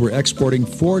 growers were exporting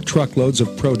 4 truckloads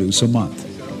of produce a month.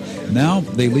 Now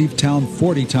they leave town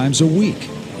 40 times a week.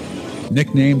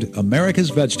 Nicknamed America's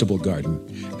Vegetable Garden,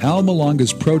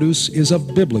 Almolonga's produce is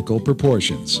of biblical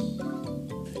proportions.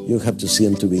 You have to see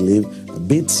them to believe. A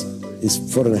beet is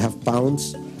 4.5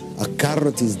 pounds. A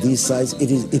carrot is this size.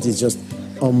 It is just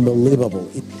unbelievable.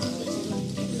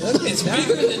 It's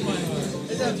bigger than my heart.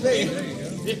 Is that bigger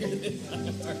than my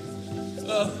heart?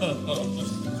 Oh,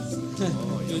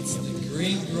 it's the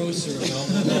greengrocer of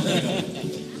Alma.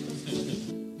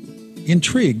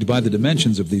 Intrigued by the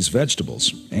dimensions of these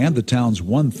vegetables and the town's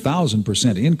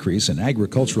 1,000% increase in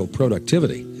agricultural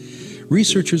productivity,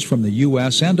 researchers from the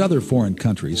U.S. and other foreign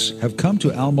countries have come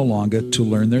to Alma Longa to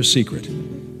learn their secret.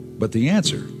 But the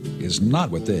answer is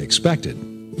not what they expected.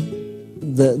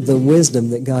 The wisdom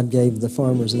that God gave the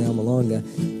farmers in Alma Longa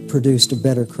produced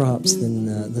better crops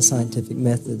than the scientific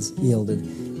methods yielded.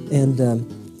 And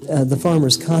the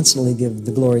farmers constantly give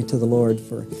the glory to the Lord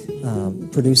for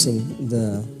producing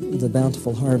the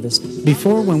bountiful harvest.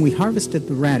 Before, when we harvested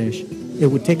the radish, it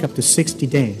would take up to 60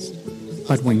 days.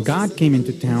 But when God came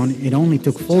into town, it only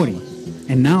took 40.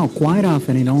 And now, quite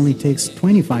often, it only takes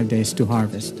 25 days to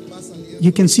harvest.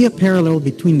 You can see a parallel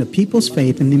between the people's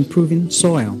faith and improving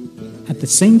soil. At the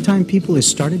same time people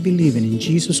started believing in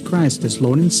Jesus Christ as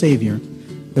Lord and Savior,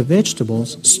 the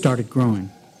vegetables started growing.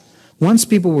 Once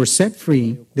people were set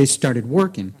free, they started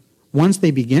working. Once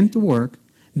they began to work,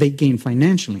 they gained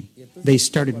financially. They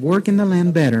started working the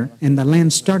land better, and the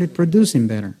land started producing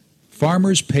better.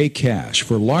 Farmers pay cash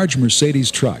for large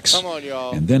Mercedes trucks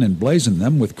and then emblazon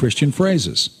them with Christian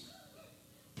phrases.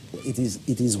 It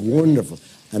is wonderful,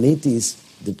 and it is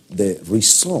the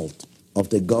result of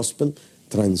the gospel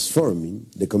transforming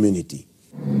the community.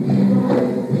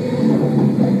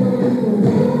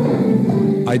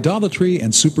 Idolatry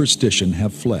and superstition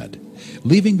have fled,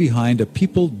 leaving behind a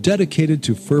people dedicated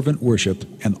to fervent worship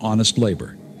and honest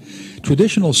labor.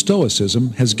 Traditional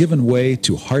Stoicism has given way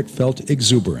to heartfelt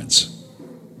exuberance.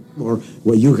 Or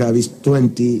what you have is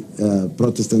 20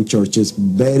 Protestant churches,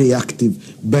 very active,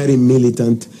 very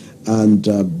militant, and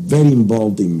very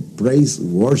involved in praise,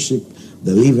 worship,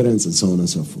 deliverance, and so on and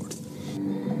so forth.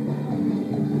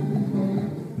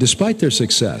 Despite their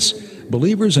success,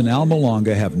 believers in Alma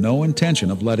Longa have no intention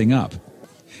of letting up.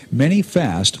 Many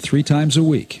fast 3 times a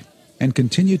week and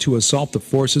continue to assault the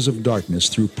forces of darkness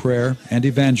through prayer and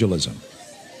evangelism.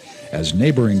 As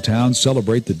neighboring towns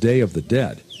celebrate the Day of the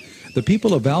Dead, the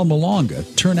people of Alma Longa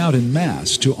turn out in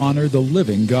mass to honor the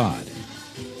living God.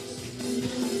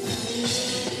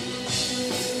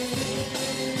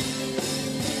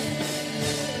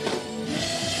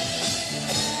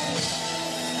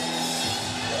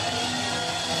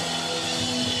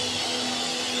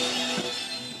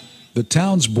 The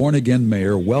town's born-again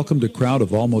mayor welcomed a crowd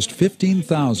of almost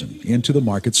 15,000 into the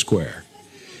market square.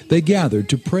 They gathered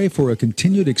to pray for a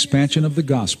continued expansion of the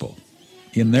gospel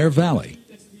in their valley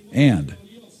and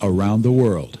around the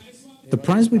world. The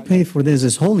price we pay for this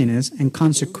is holiness and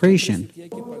consecration.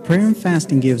 Prayer and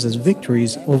fasting gives us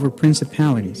victories over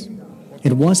principalities.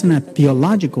 It wasn't a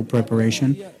theological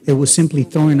preparation, it was simply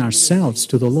throwing ourselves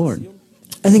to the Lord.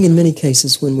 I think in many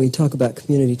cases when we talk about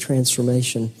community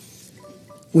transformation,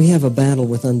 we have a battle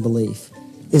with unbelief.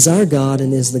 Is our God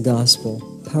and is the gospel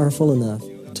powerful enough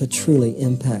to truly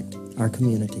impact our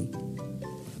community?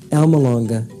 Alma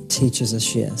Longa teaches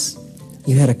us yes.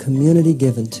 You had a community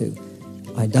given to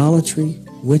idolatry,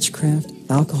 witchcraft,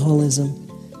 alcoholism,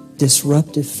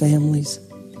 disruptive families,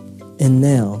 and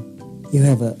now you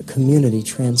have a community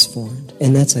transformed.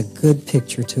 And that's a good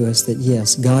picture to us that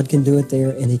yes, God can do it there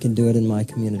and He can do it in my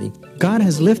community. God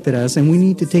has lifted us and we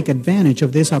need to take advantage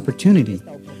of this opportunity.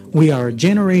 We are a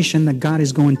generation that God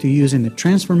is going to use in the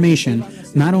transformation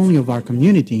not only of our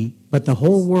community, but the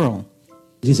whole world.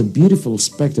 It is a beautiful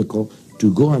spectacle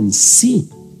to go and see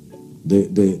the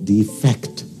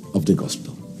effect of the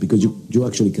gospel, because you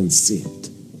actually can see it.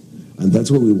 And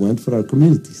that's what we want for our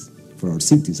communities, for our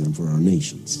cities, and for our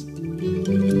nations.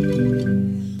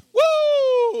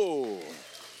 Woo!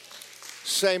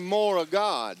 Say more of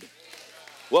God.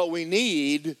 What we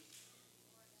need,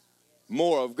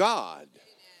 more of God.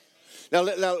 Now,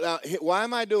 why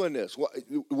am I doing this?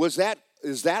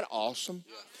 Is that awesome?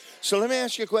 So let me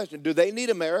ask you a question. Do they need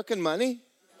American money?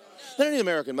 They don't need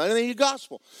American money. They need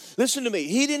gospel. Listen to me.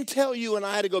 He didn't tell you and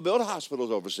I to go build hospitals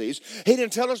overseas. He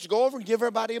didn't tell us to go over and give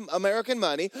everybody American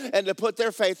money and to put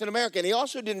their faith in America. And he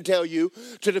also didn't tell you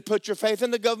to put your faith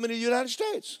in the government of the United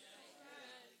States.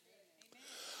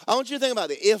 I want you to think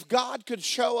about it. If God could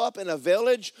show up in a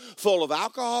village full of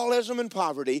alcoholism and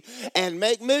poverty and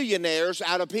make millionaires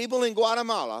out of people in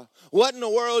Guatemala, what in the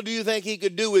world do you think He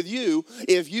could do with you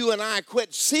if you and I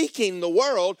quit seeking the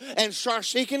world and start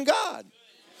seeking God?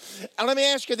 And let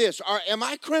me ask you this. Am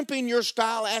I crimping your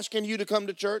style asking you to come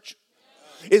to church?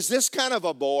 Is this kind of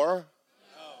a bore?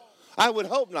 I would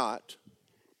hope not.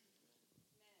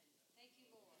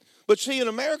 But see, in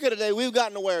America today, we've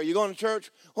gotten to where you going to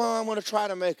church? Well, I'm going to try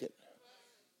to make it.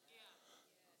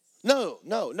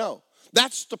 No.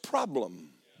 That's the problem.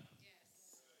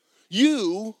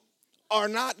 You are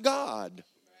not God.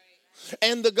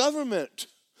 And the government.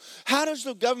 How does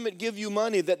the government give you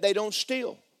money that they don't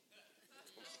steal?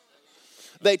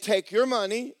 They take your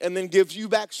money and then give you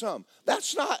back some.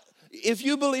 That's not, if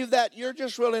you believe that, you're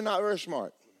just really not very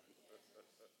smart.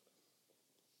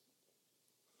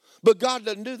 But God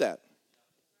doesn't do that.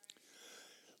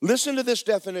 Listen to this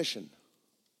definition.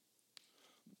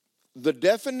 The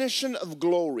definition of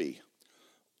glory: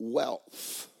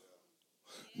 wealth,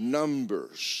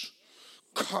 numbers,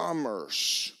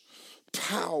 commerce,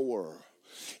 power.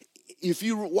 If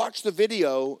you watch the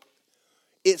video,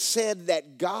 it said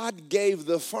that God gave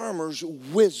the farmers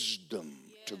wisdom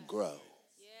to grow.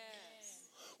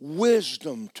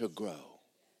 Wisdom to grow.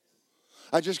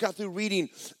 I just got through reading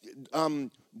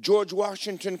George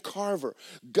Washington Carver.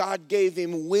 God gave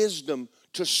him wisdom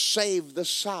to save the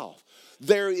South.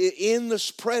 There in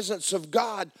the presence of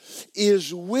God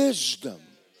is wisdom.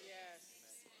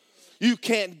 You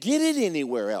can't get it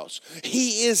anywhere else.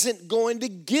 He isn't going to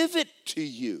give it to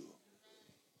you.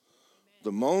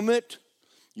 The moment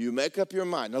you make up your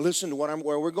mind. Now listen to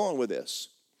where we're going with this.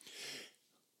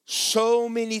 So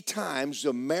many times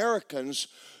Americans,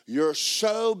 you're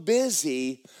so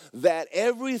busy that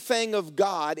everything of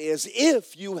God is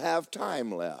if you have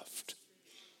time left.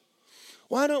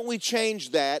 Why don't we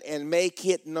change that and make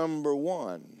it number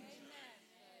one?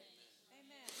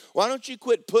 Why don't you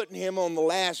quit putting him on the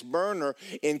last burner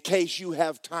in case you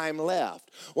have time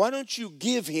left? Why don't you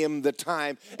give him the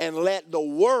time and let the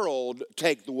world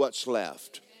take what's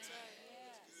left?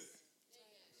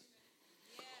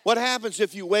 What happens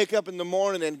if you wake up in the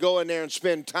morning and go in there and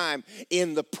spend time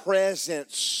in the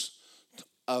presence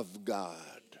of God?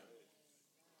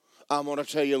 I'm going to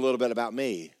tell you a little bit about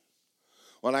me.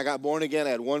 When I got born again, I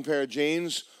had one pair of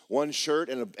jeans, one shirt,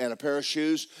 and a pair of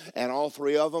shoes, and all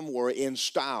three of them were in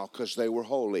style because they were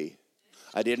holy.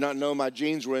 I did not know my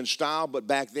jeans were in style, but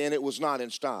back then it was not in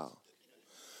style.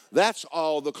 That's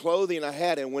all the clothing I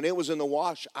had, and when it was in the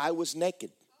wash, I was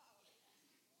naked.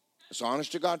 It's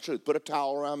honest to God truth. Put a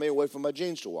towel around me away from my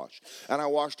jeans to wash. And I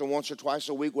washed them once or twice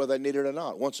a week whether I needed it or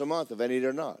not. Once a month if I needed it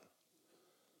or not.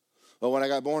 But when I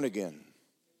got born again,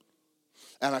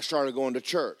 and I started going to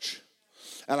church,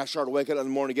 and I started waking up in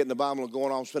the morning, getting the Bible, and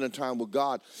going on, spending time with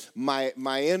God, my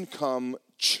income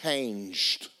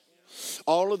changed.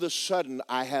 All of a sudden,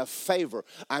 I have favor.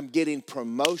 I'm getting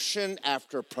promotion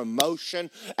after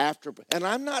promotion and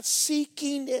I'm not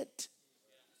seeking it.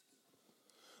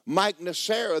 Mike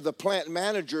Nacera, the plant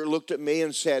manager, looked at me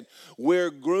and said, "We're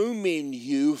grooming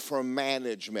you for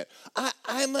management."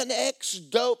 I'm an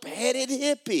ex-dope-headed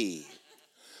hippie.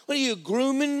 What are you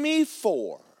grooming me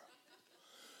for?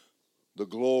 The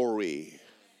glory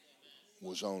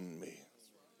was on me.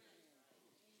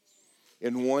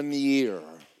 In 1 year,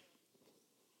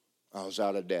 I was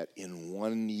out of debt. In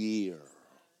 1 year.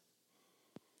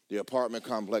 The apartment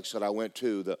complex that I went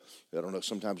to, I don't know,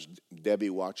 sometimes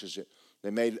Debbie watches it. They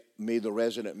made me the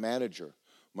resident manager.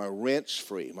 My rent's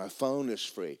free. My phone is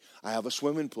free. I have a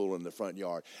swimming pool in the front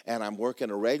yard. And I'm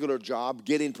working a regular job,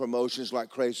 getting promotions like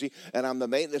crazy. And I'm the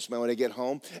maintenance man when I get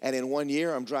home. And in 1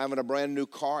 year, I'm driving a brand new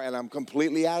car and I'm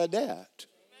completely out of debt.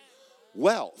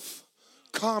 Wealth,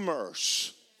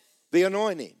 commerce, the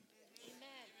anointing.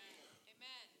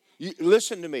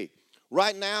 Listen to me.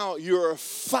 Right now, you're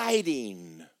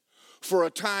fighting for a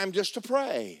time just to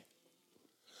pray.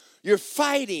 You're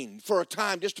fighting for a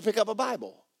time just to pick up a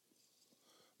Bible.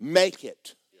 Make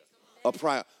it a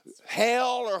priority.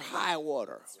 Hell or high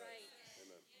water.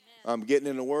 I'm getting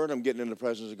in the Word. I'm getting in the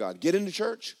presence of God. Get into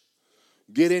church.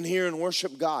 Get in here and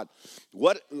worship God.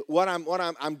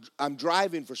 I'm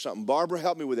driving for something. Barbara,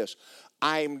 help me with this.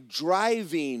 I'm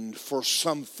driving for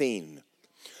something.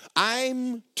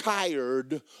 I'm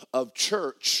tired of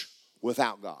church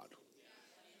without God.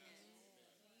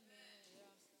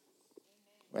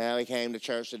 Well, we came to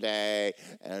church today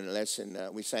and listen,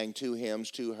 we sang 2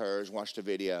 hymns, 2 hers, watched a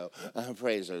video.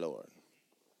 Praise the Lord.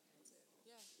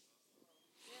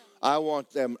 I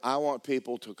want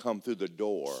people to come through the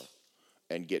door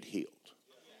and get healed.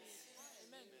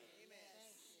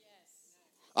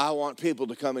 I want people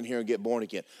to come in here and get born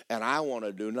again. And I want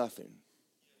to do nothing.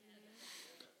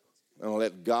 And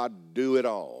let God do it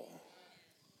all.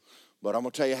 But I'm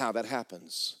going to tell you how that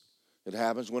happens. It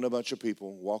happens when a bunch of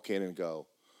people walk in and go,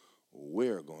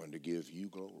 "We're going to give you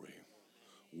glory.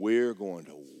 We're going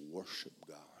to worship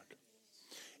God."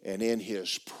 And in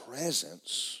his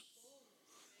presence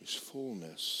is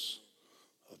fullness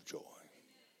of joy.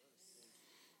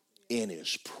 In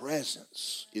his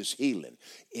presence is healing.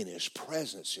 In his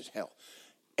presence is health.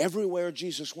 Everywhere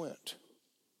Jesus went,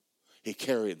 he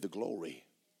carried the glory.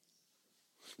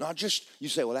 Not just, you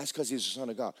say, well, that's because he's the Son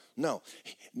of God. No.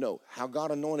 How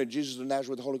God anointed Jesus of Nazareth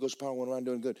with the Holy Ghost power, went around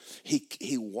doing good.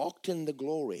 He walked in the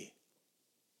glory.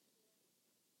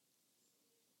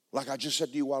 Like I just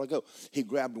said to you a while ago, he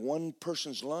grabbed one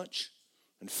person's lunch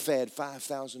and fed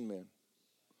 5,000 men.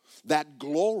 That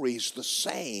glory's the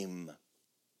same.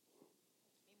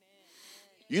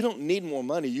 You don't need more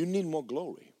money, you need more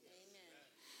glory.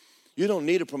 You don't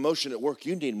need a promotion at work,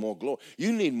 you need more glory.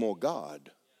 You need more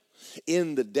God.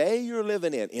 In the day you're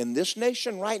living in this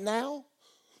nation right now,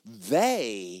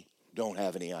 they don't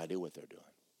have any idea what they're doing.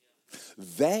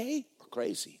 They are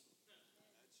crazy.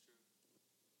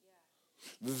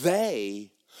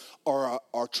 They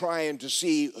are trying to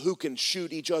see who can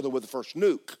shoot each other with the first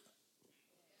nuke.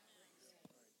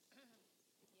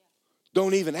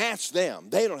 Don't even ask them.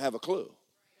 They don't have a clue.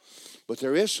 But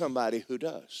there is somebody who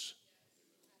does.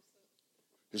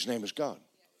 His name is God.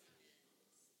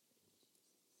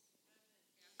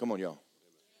 Come on, y'all.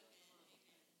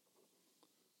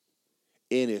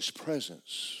 In his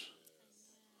presence,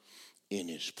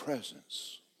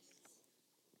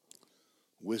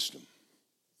 wisdom,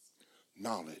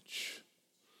 knowledge,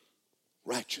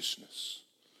 righteousness,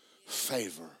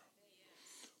 favor,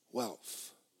 wealth.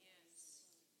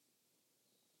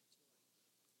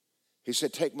 He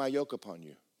said, take my yoke upon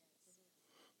you.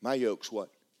 My yoke's what?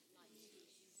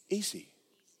 Easy.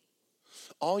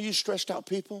 All you stressed out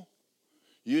people,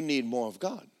 you need more of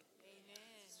God.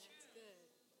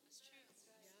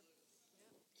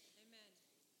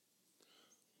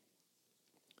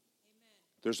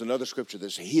 There's another scripture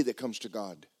that says, he that comes to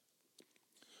God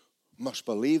must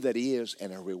believe that he is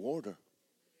and a rewarder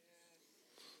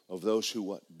of those who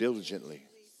what? Diligently.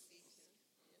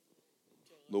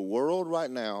 The world right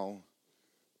now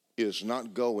is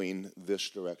not going this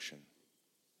direction.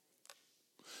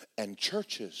 And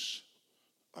churches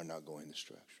are not going this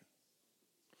direction.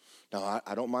 Now,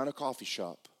 I don't mind a coffee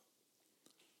shop,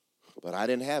 but I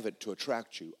didn't have it to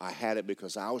attract you. I had it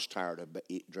because I was tired of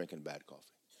drinking bad coffee.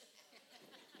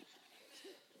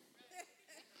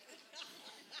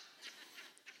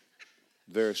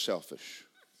 Very selfish.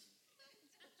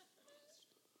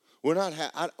 We're not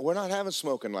having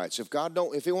smoking lights.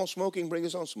 If he wants smoking, bring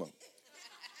his own smoke.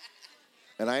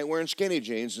 And I ain't wearing skinny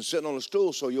jeans and sitting on a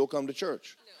stool so you'll come to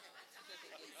church.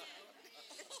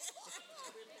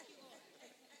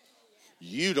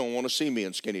 You don't want to see me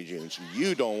in skinny jeans.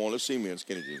 You don't want to see me in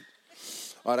skinny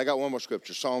jeans. All right, I got one more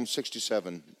scripture. Psalm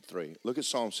 67:3. Look at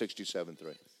Psalm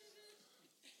 67:3.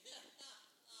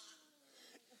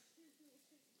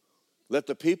 Let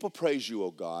the people praise you,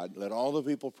 O God. Let all the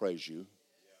people praise you.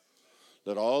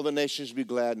 Let all the nations be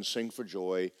glad and sing for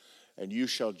joy. And you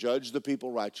shall judge the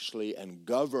people righteously and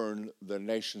govern the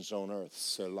nations on earth.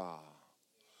 Selah.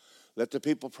 Let the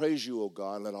people praise you, O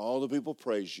God. Let all the people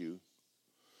praise you.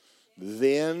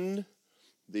 Then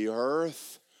the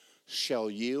earth shall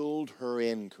yield her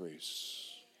increase.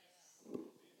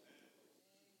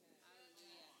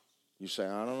 You say,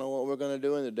 I don't know what we're going to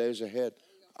do in the days ahead.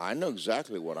 I know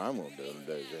exactly what I'm going to do in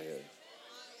the days ahead.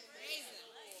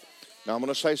 Now I'm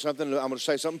going to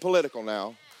say something political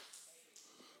now.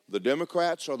 The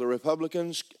Democrats or the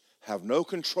Republicans have no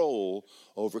control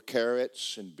over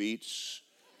carrots and beets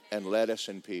and lettuce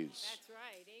and peas. That's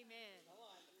right. Amen.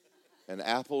 And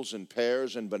apples and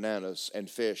pears and bananas and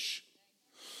fish.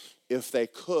 If they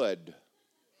could,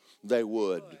 they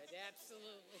would.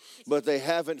 Absolutely. But they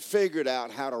haven't figured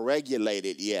out how to regulate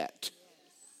it yet.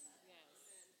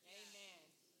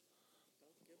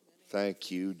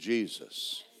 Thank you,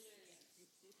 Jesus.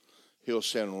 He'll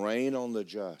send rain on the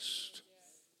just.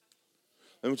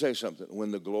 Let me tell you something. When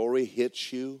the glory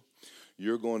hits you,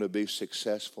 you're going to be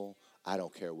successful. I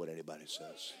don't care what anybody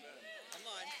says.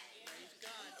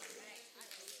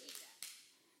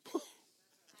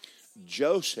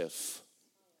 Joseph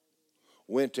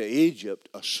went to Egypt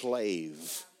a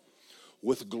slave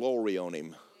with glory on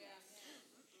him.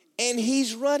 And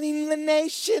he's running the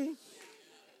nation.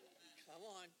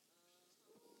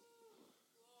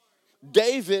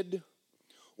 David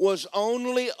was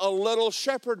only a little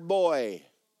shepherd boy,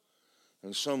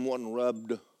 and someone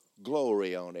rubbed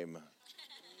glory on him,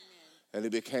 and he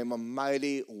became a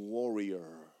mighty warrior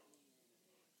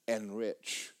and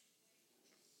rich.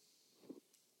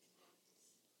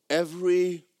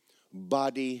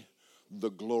 Everybody the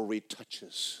glory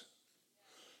touches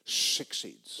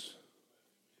succeeds.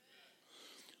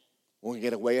 I'm going to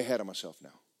get way ahead of myself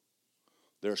now.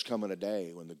 There's coming a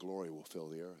day when the glory will fill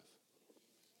the earth.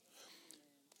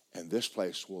 And this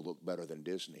place will look better than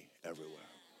Disney everywhere.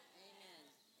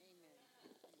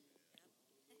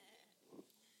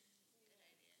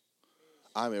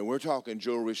 I mean, we're talking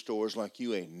jewelry stores like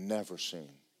you ain't never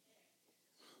seen.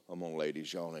 Come on,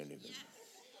 ladies, y'all ain't even.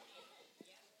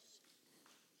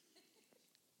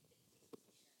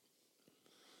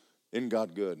 Isn't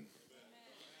God good?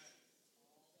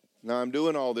 Now, I'm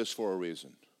doing all this for a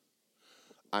reason.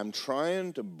 I'm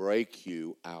trying to break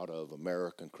you out of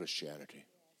American Christianity.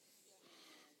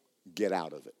 Get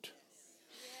out of it.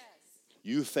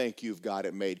 You think you've got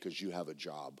it made because you have a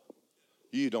job.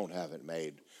 You don't have it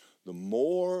made. The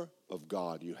more of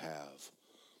God you have,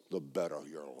 the better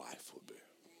your life will be.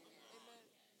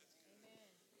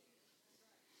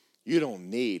 You don't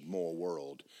need more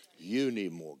world. You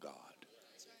need more God.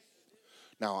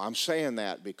 Now, I'm saying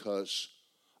that because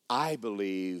I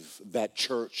believe that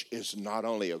church is not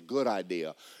only a good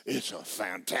idea, it's a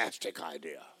fantastic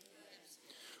idea.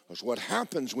 Because what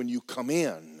happens when you come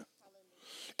in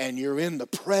and you're in the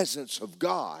presence of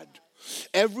God,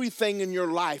 everything in your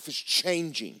life is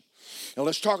changing. Now,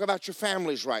 let's talk about your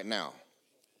families right now.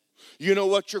 You know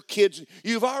what your kids,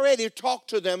 you've already talked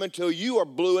to them until you are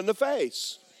blue in the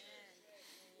face.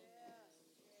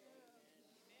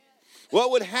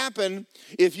 What would happen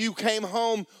if you came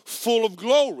home full of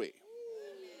glory?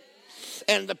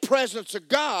 And the presence of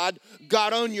God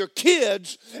got on your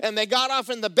kids, and they got off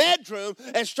in the bedroom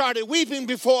and started weeping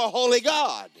before a holy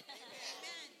God.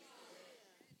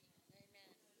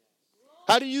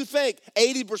 How do you think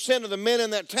 80% of the men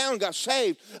in that town got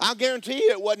saved? I'll guarantee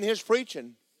you it wasn't his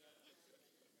preaching.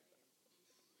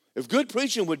 If good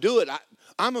preaching would do it,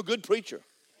 I'm a good preacher.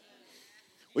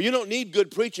 Well, you don't need good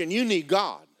preaching, you need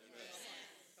God.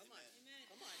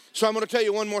 So I'm going to tell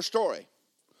you one more story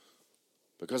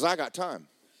because I got time.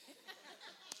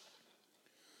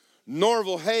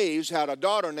 Norval Hayes had a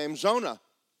daughter named Zona.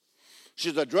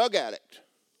 She's a drug addict.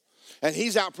 And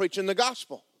he's out preaching the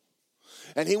gospel.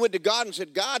 And he went to God and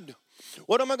said, God,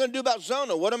 what am I going to do about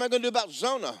Zona? What am I going to do about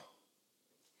Zona?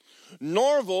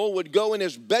 Norval would go in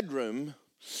his bedroom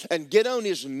and get on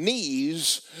his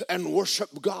knees and worship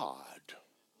God.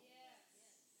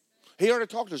 He already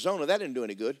talked to Zona. That didn't do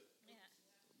any good.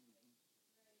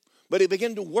 But he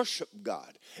began to worship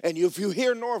God. And if you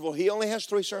hear Norval, he only has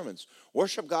 3 sermons.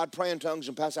 Worship God, pray in tongues,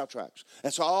 and pass out tracts.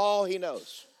 That's all he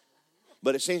knows.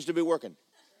 But it seems to be working.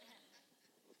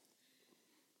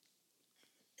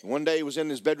 One day he was in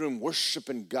his bedroom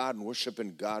worshiping God and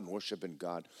worshiping God and worshiping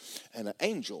God. And an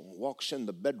angel walks in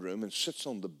the bedroom and sits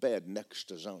on the bed next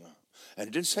to Zona. And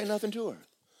he didn't say nothing to her.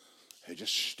 He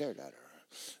just stared at her.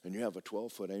 And you have a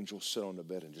 12-foot angel sit on the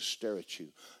bed and just stare at you.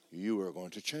 You are going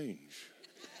to change.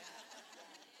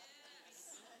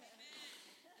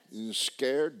 And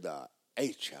scared the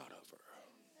H out of her.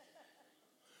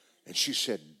 And she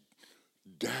said,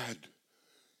 Dad,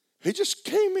 he just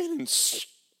came in and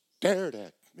stared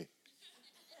at me.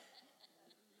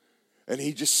 And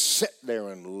he just sat there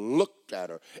and looked at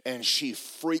her, and she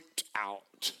freaked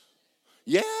out.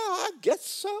 Yeah, I guess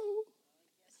so.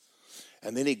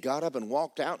 And then he got up and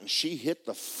walked out, and she hit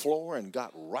the floor and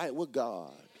got right with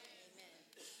God.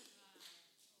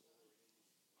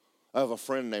 I have a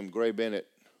friend named Gray Bennett.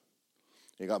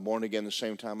 He got born again the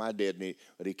same time I did,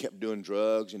 but he kept doing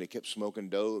drugs, and he kept smoking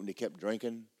dope, and he kept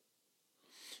drinking.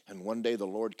 And one day the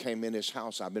Lord came in his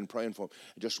house. I've been praying for him.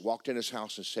 I just walked in his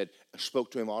house and spoke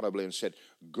to him audibly and said,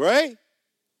 Gray,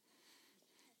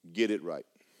 get it right.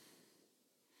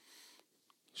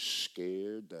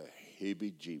 Scared the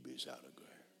heebie-jeebies out of Gray.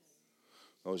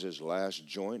 That was his last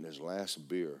joint and his last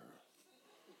beer.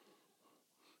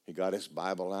 He got his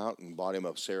Bible out and bought him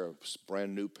a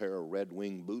brand new pair of Red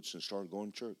Wing boots and started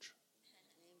going to church.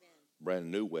 Brand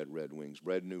new Red Wings,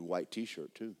 brand new white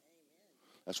T-shirt too.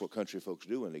 That's what country folks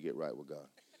do when they get right with God.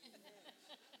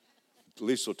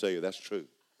 Lisa will tell you that's true.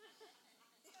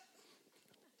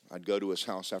 I'd go to his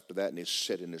house after that, and he'd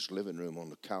sit in his living room on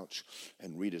the couch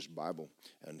and read his Bible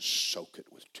and soak it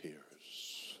with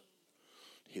tears.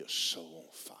 He was so on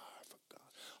fire for God.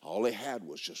 All he had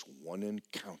was just one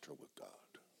encounter with God.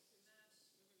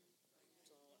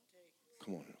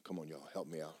 Come on, y'all, help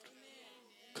me out.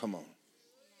 Come on.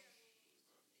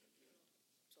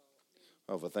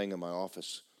 I have a thing in my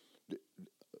office.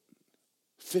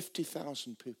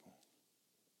 50,000 people.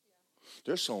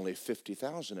 There's only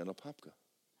 50,000 in Apopka.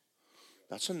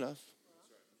 That's enough.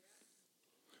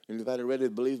 Anybody ready to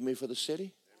believe me for the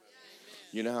city?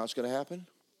 You know how it's going to happen?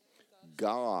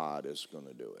 God is going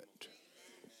to do it.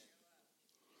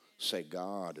 Say,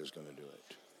 God is going to do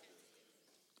it.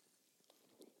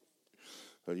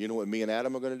 But you know what me and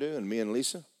Adam are going to do, and me and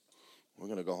Lisa? We're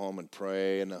going to go home and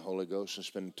pray in the Holy Ghost and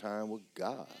spend time with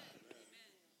God.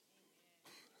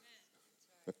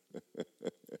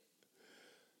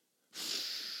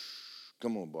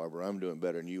 Come on, Barbara. I'm doing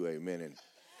better than you. Amen. And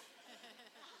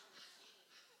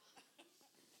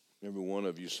every one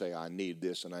of you say, I need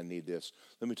this and I need this.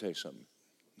 Let me tell you something.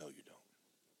 No, you don't.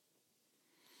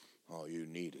 All you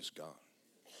need is God.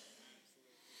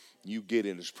 You get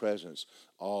in His presence,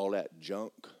 all that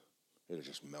junk, it'll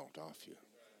just melt off you.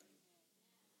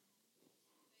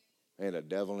 And the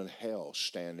devil in hell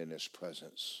stand in His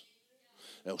presence.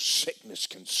 No sickness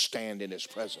can stand in His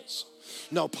presence.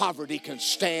 No poverty can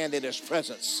stand in His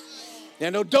presence.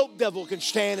 And no dope devil can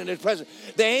stand in His presence.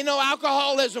 There ain't no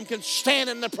alcoholism can stand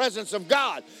in the presence of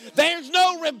God. There's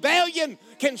no rebellion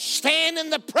can stand in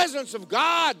the presence of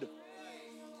God.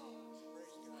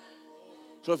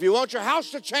 So if you want your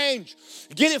house to change,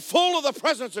 get it full of the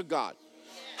presence of God.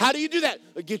 How do you do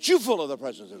that? Get you full of the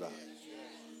presence of God.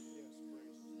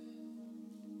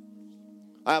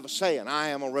 I have a saying, I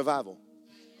am a revival.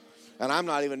 And I'm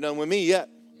not even done with me yet.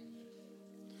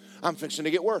 I'm fixing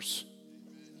to get worse.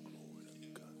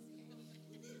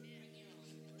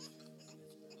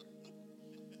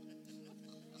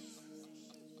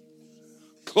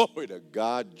 Glory to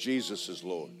God, Jesus is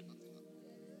Lord.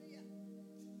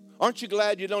 Aren't you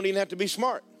glad you don't even have to be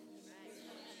smart?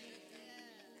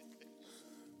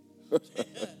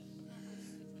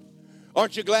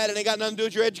 Aren't you glad it ain't got nothing to do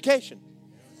with your education?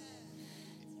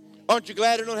 Aren't you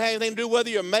glad it don't have anything to do whether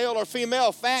you're male or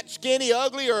female, fat, skinny,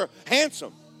 ugly, or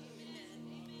handsome?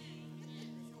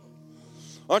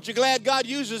 Aren't you glad God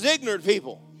uses ignorant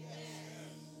people?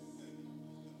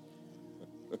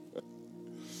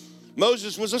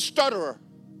 Moses was a stutterer.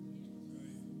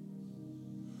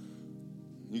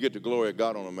 You get the glory of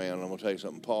God on a man, and I'm going to tell you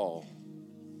something. Paul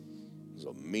was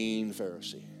a mean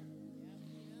Pharisee.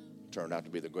 Turned out to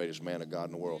be the greatest man of God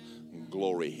in the world. And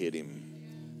glory hit him.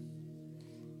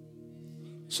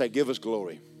 Say, give us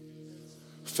glory.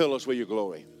 Fill us with your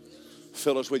glory.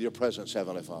 Fill us with your presence,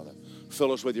 Heavenly Father.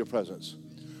 Fill us with your presence.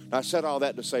 I said all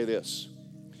that to say this.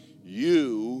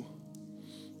 You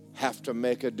have to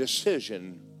make a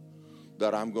decision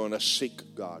that I'm going to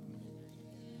seek God.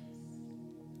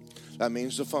 That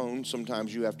means the phone,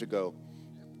 sometimes you have to go,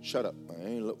 shut up.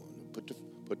 Put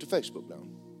the Facebook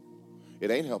down.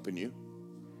 It ain't helping you.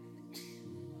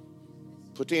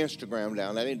 Put the Instagram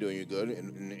down. That ain't doing you good.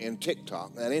 And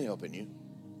TikTok, that ain't helping you.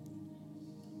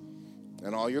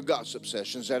 And all your gossip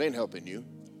sessions, that ain't helping you.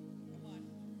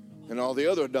 And all the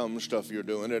other dumb stuff you're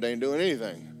doing, it ain't doing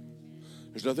anything.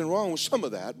 There's nothing wrong with some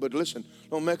of that, but listen,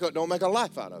 don't make a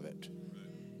life out of it.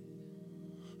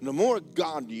 And the more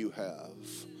God you have,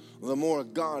 the more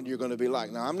God you're going to be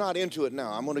like. Now, I'm not into it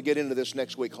now. I'm going to get into this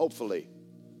next week, hopefully.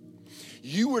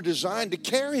 You were designed to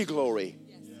carry glory.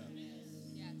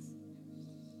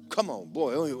 Come on,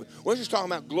 boy. We're just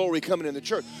talking about glory coming in the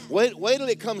church. Wait till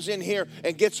it comes in here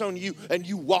and gets on you and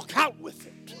you walk out with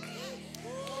it.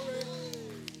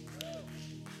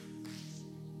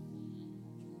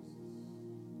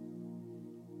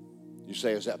 You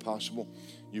say, is that possible?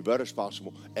 You bet it's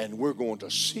possible. And we're going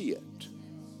to see it.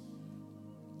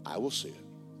 I will see it.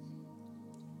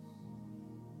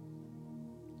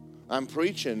 I'm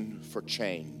preaching for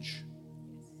change.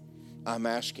 I'm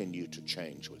asking you to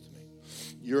change with me.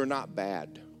 You're not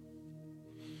bad.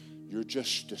 You're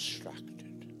just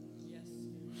distracted. Yes.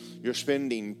 You're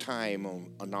spending time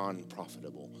on a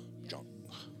non-profitable junk.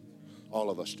 All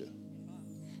of us do.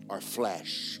 Our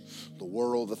flesh, the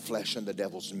world, the flesh, and the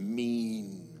devil's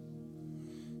mean.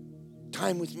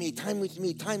 Time with me, time with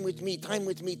me, time with me, time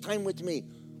with me, time with me.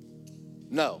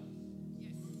 No.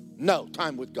 No,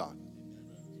 time with God.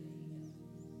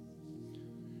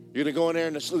 You're going to go in there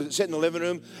and sit in the living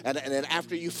room, and then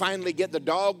after you finally get the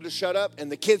dog to shut up and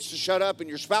the kids to shut up and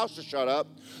your spouse to shut up,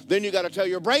 then you got to tell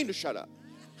your brain to shut up.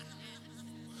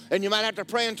 And you might have to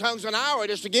pray in tongues an hour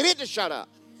just to get it to shut up.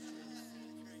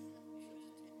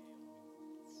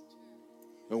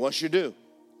 And once you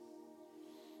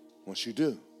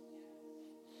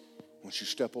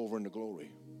step over into glory,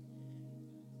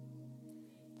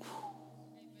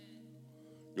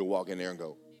 you'll walk in there and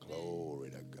go,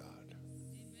 glory to God.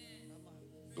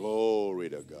 Glory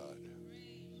to God.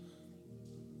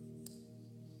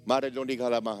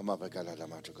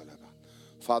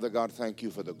 Father God, thank you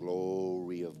for the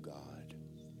glory of God.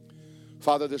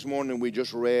 Father, this morning we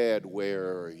just read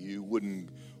where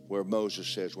Moses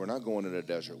says, we're not going in the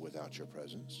desert without your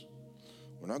presence.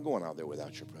 We're not going out there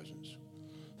without your presence.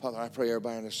 Father, I pray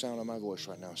everybody in the sound of my voice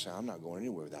right now say, I'm not going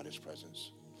anywhere without his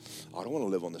presence. I don't want to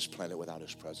live on this planet without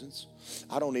his presence.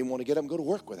 I don't even want to get up and go to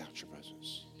work without your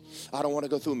presence. I don't want to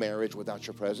go through marriage without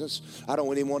your presence. I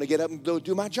don't even want to get up and go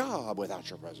do my job without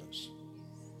your presence.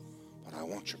 But I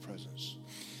want your presence.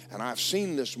 And I've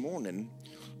seen this morning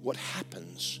what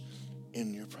happens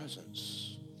in your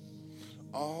presence.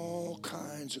 All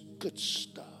kinds of good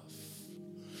stuff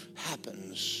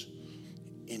happens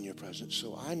in your presence.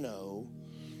 So I know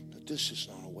that this is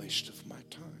not a waste of my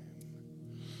time.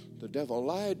 The devil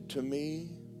lied to me.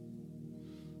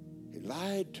 He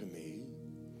lied to me.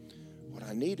 What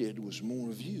I needed was more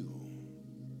of you.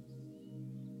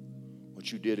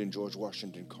 What you did in George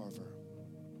Washington Carver.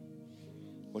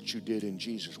 What you did in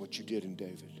Jesus. What you did in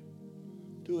David.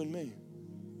 Do in me.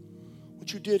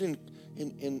 What you did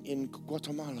in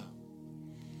Guatemala.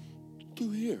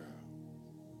 Do here.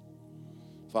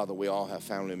 Father, we all have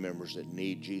family members that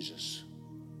need Jesus.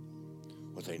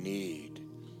 What they need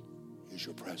is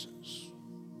your presence.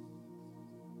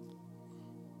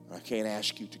 I can't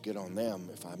ask you to get on them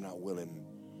if I'm not willing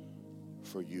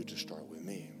for you to start with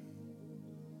me.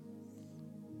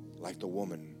 Like the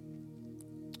woman,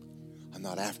 I'm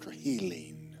not after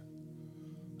healing.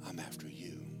 I'm after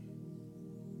you.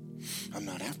 I'm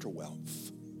not after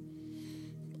wealth.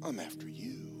 I'm after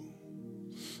you.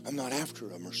 I'm not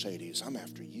after a Mercedes. I'm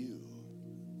after you.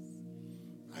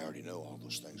 I already know all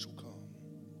those things will come.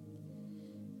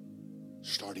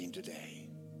 Starting today,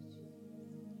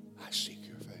 I seek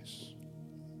your face.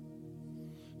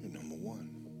 You're number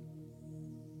one.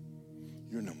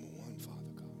 You're number one,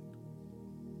 Father God.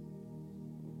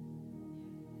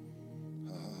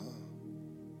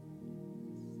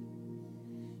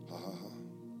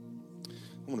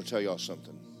 I'm going to tell y'all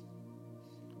something.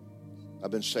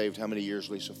 I've been saved how many years,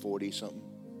 Lisa? 40-something?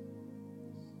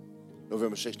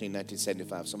 November 16,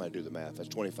 1975. Somebody do the math. That's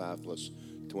 25 plus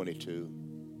 22,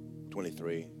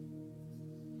 23.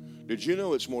 Did you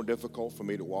know it's more difficult for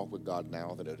me to walk with God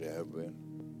now than it had ever been?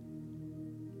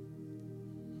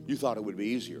 You thought it would be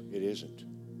easier. It isn't.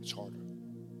 It's harder.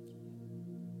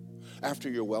 After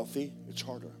you're wealthy, it's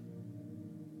harder.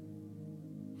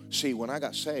 See, when I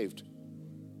got saved,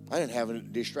 I didn't have any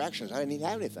distractions. I didn't even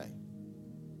have anything.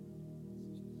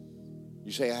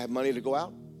 You say I have money to go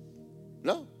out?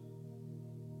 No.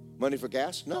 Money for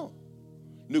gas? No.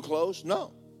 New clothes?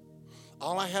 No.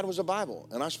 All I had was a Bible,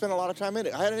 and I spent a lot of time in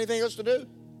it. I had anything else to do.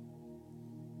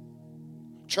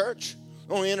 Church,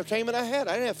 the only entertainment I had.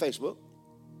 I didn't have Facebook.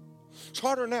 It's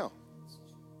harder now.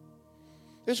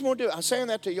 It's more difficult. I'm saying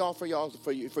that to y'all for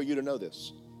you to know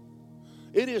this.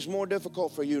 It is more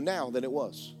difficult for you now than it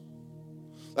was.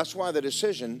 That's why the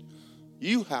decision,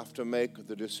 you have to make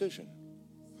the decision.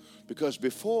 Because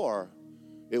before,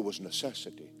 it was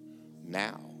necessity.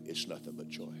 Now, it's nothing but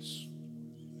choice.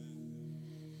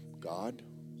 God,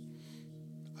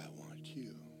 I want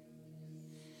you.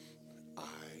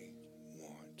 I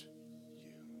want you.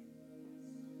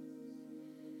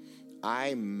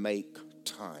 I make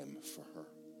time for her.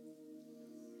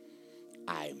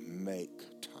 I make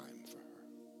time for her.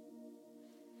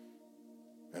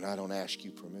 And I don't ask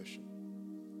you permission.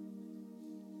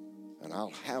 And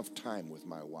I'll have time with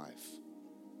my wife.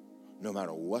 No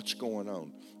matter what's going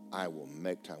on, I will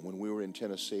make time. When we were in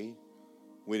Tennessee,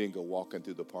 we didn't go walking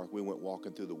through the park. We went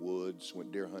walking through the woods,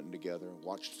 went deer hunting together,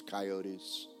 watched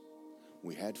coyotes.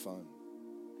 We had fun.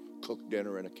 Cooked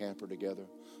dinner in a camper together.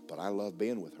 But I love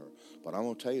being with her. But I'm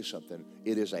going to tell you something.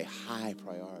 It is a high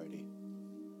priority.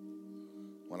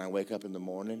 When I wake up in the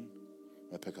morning,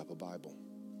 I pick up a Bible.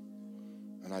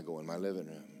 And I go in my living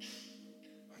room.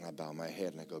 And I bow my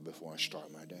head and I go before I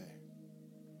start my day.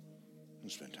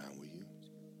 And spend time with you.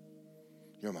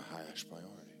 You're my highest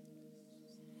priority.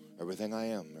 Everything I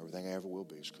am, everything I ever will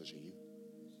be is because of you.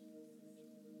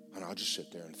 And I'll just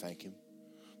sit there and thank him,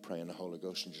 pray in the Holy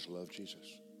Ghost, and just love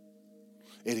Jesus.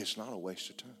 It is not a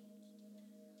waste of time.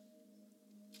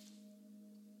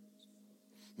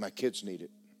 My kids need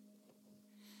it.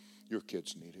 Your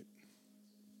kids need it.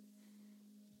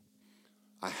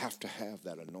 I have to have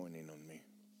that anointing on me.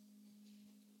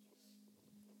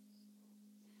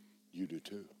 You do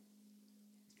too.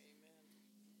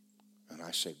 And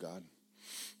I say, God,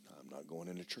 I'm not going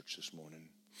into church this morning.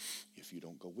 If you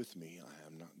don't go with me, I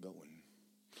am not going.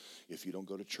 If you don't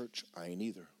go to church, I ain't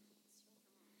either.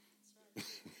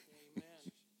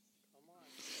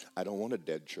 I don't want a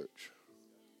dead church.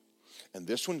 And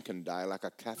this one can die like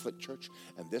a Catholic church,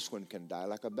 and this one can die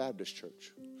like a Baptist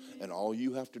church. And all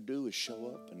you have to do is show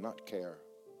up and not care.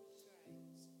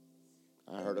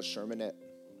 I heard a sermonette.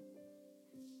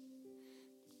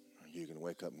 You can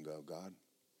wake up and go, God,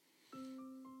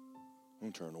 I'm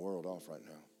going to turn the world off right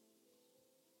now.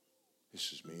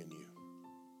 This is me and you.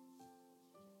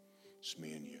 It's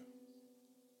me and you.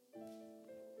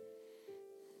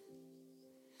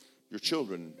 Your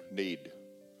children need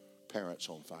parents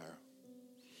on fire.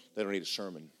 They don't need a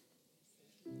sermon.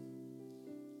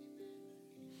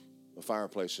 A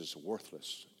fireplace is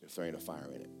worthless if there ain't a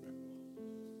fire in it.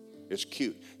 It's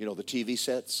cute. You know, the TV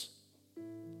sets,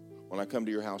 when I come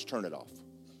to your house, turn it off.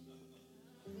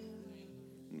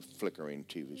 Flickering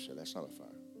TV set, that's not a fire.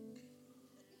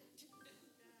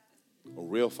 A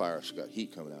real fire's got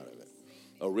heat coming out of it.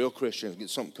 A real Christian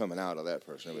gets something coming out of that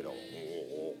person. I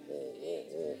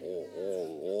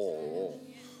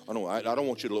don't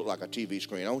want you to look like a TV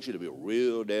screen. I want you to be a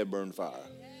real dead burned fire.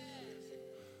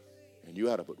 And you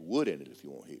ought to put wood in it if you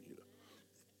want heat.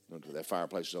 That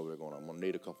fireplace is over there going, I'm going to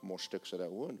need a couple more sticks of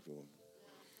that wood if you want.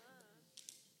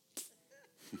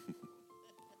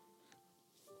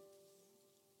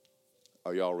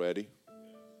 Are y'all ready?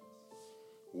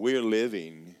 We're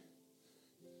living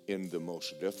in the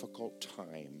most difficult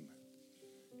time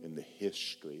in the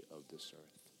history of this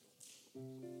earth.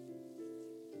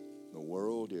 The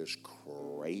world is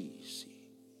crazy.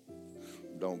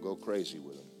 Don't go crazy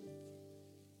with him.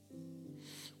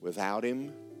 Without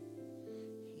him,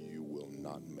 you will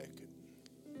not make it.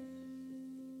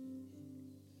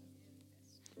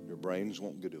 Your brains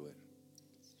won't do it.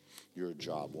 Your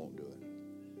job won't do it.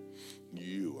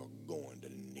 You are going to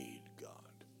need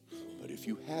God. But if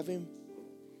you have him,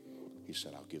 he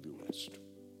said, I'll give you rest.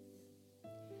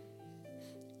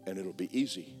 And it'll be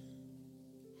easy.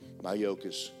 My yoke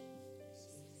is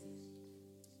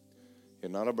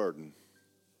not a burden.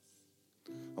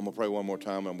 I'm going to pray one more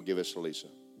time, and I'm going to give this to Lisa.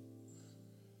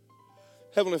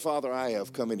 Heavenly Father, I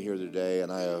have come in here today,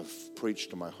 and I have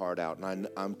preached my heart out. And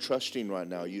I'm trusting right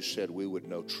now, you said we would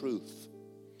know truth.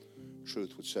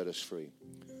 Truth would set us free.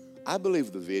 I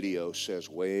believe the video says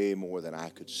way more than I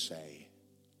could say.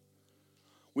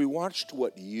 We watched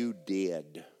what you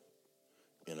did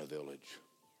in a village.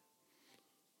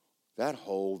 That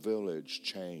whole village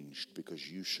changed because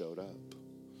you showed up.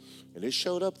 And it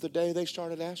showed up the day they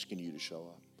started asking you to show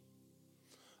up.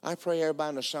 I pray everybody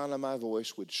in the sound of my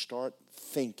voice would start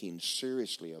thinking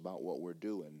seriously about what we're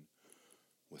doing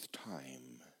with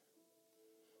time.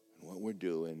 And what we're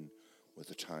doing with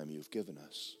the time you've given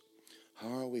us. How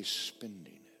are we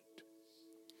spending it?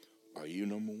 Are you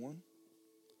number one?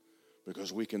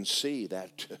 Because we can see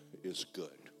that is good.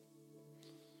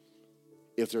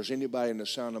 If there's anybody in the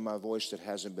sound of my voice that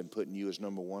hasn't been putting you as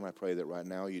number one, I pray that right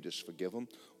now you just forgive them,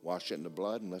 wash it in the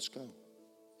blood, and let's go.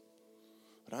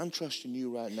 But I'm trusting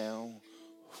you right now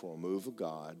for a move of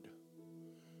God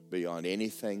beyond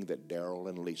anything that Daryl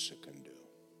and Lisa can do.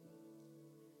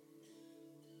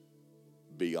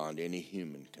 Beyond any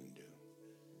human can do.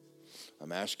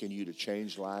 I'm asking you to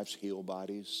change lives, heal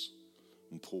bodies,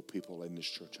 and pull people in this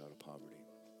church out of poverty.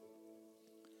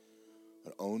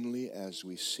 But only as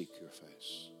we seek your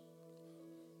face.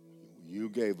 You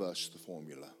gave us the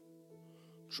formula.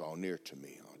 Draw near to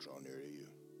me, I'll draw near to you.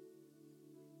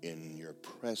 In your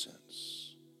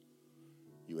presence,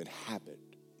 you inhabit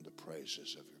the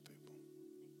praises of your people.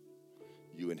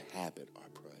 You inhabit our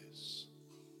praise.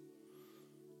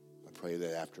 I pray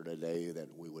that after today that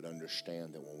we would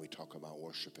understand that when we talk about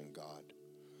worshiping God,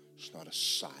 it's not a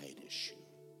side issue.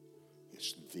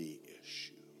 It's the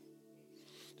issue.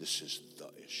 This is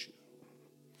the issue.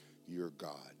 You're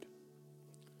God.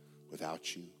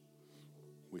 Without you,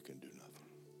 we can do nothing.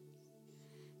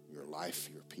 Your life,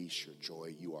 your peace, your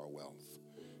joy, you are wealth.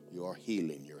 You are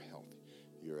healing, your health,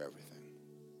 you're everything.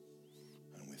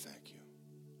 And we thank you.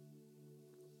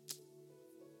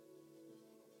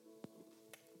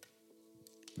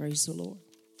 Praise the Lord.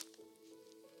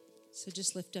 So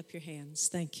just lift up your hands.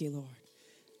 Thank you, Lord.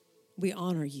 We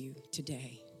honor you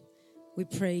today. We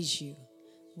praise you.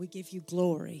 We give you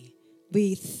glory.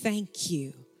 We thank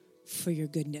you for your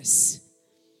goodness.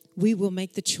 We will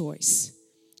make the choice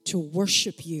to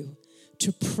worship you,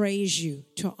 to praise you,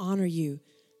 to honor you,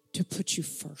 to put you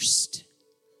first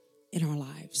in our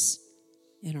lives,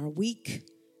 in our week,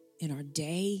 in our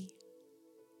day.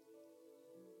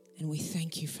 And we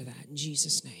thank you for that in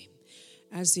Jesus' name.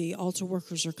 As the altar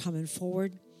workers are coming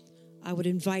forward, I would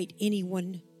invite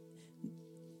anyone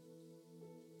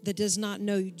that does not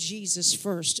know Jesus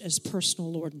first as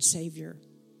personal Lord and Savior.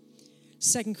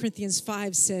 2 Corinthians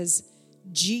 5 says,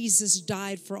 Jesus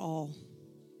died for all.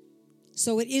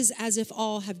 So it is as if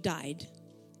all have died.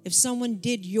 If someone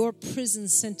did your prison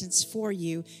sentence for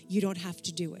you, you don't have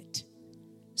to do it.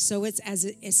 So it's as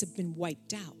if it's been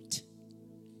wiped out.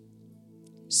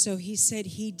 So he said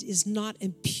he is not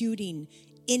imputing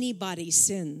anybody's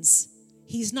sins.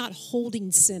 He's not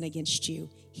holding sin against you.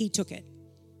 He took it.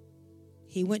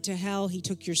 He went to hell. He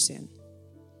took your sin.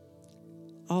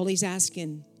 All he's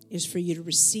asking is for you to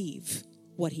receive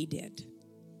what he did.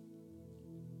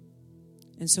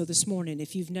 And so this morning,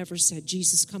 if you've never said,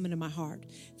 Jesus, come into my heart,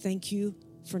 thank you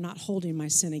for not holding my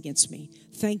sin against me.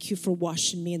 Thank you for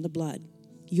washing me in the blood.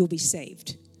 You'll be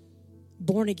saved.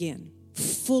 Born again,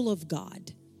 full of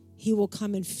God. He will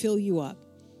come and fill you up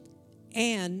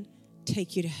and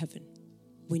take you to heaven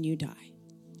when you die.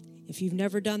 If you've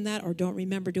never done that or don't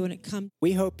remember doing it, come.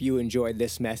 We hope you enjoyed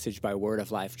this message by Word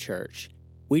of Life Church.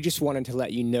 We just wanted to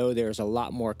let you know there's a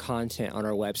lot more content on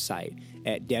our website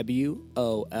at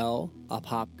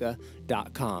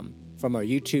wolapopka.com. From our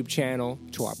YouTube channel,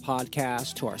 to our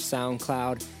podcast, to our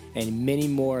SoundCloud, and many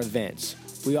more events.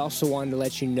 We also wanted to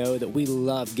let you know that we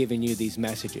love giving you these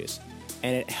messages.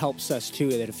 And it helps us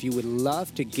too, that if you would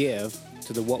love to give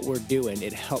to what we're doing,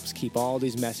 it helps keep all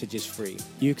these messages free.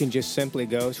 You can just simply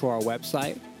go to our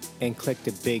website and click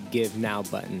the big Give Now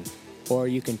button. Or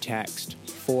you can text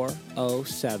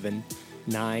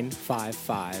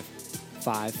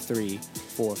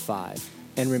 407-955-5345.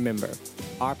 And remember,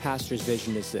 our pastor's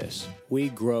vision is this: we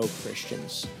grow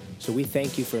Christians. So we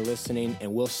thank you for listening,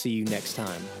 and we'll see you next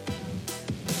time.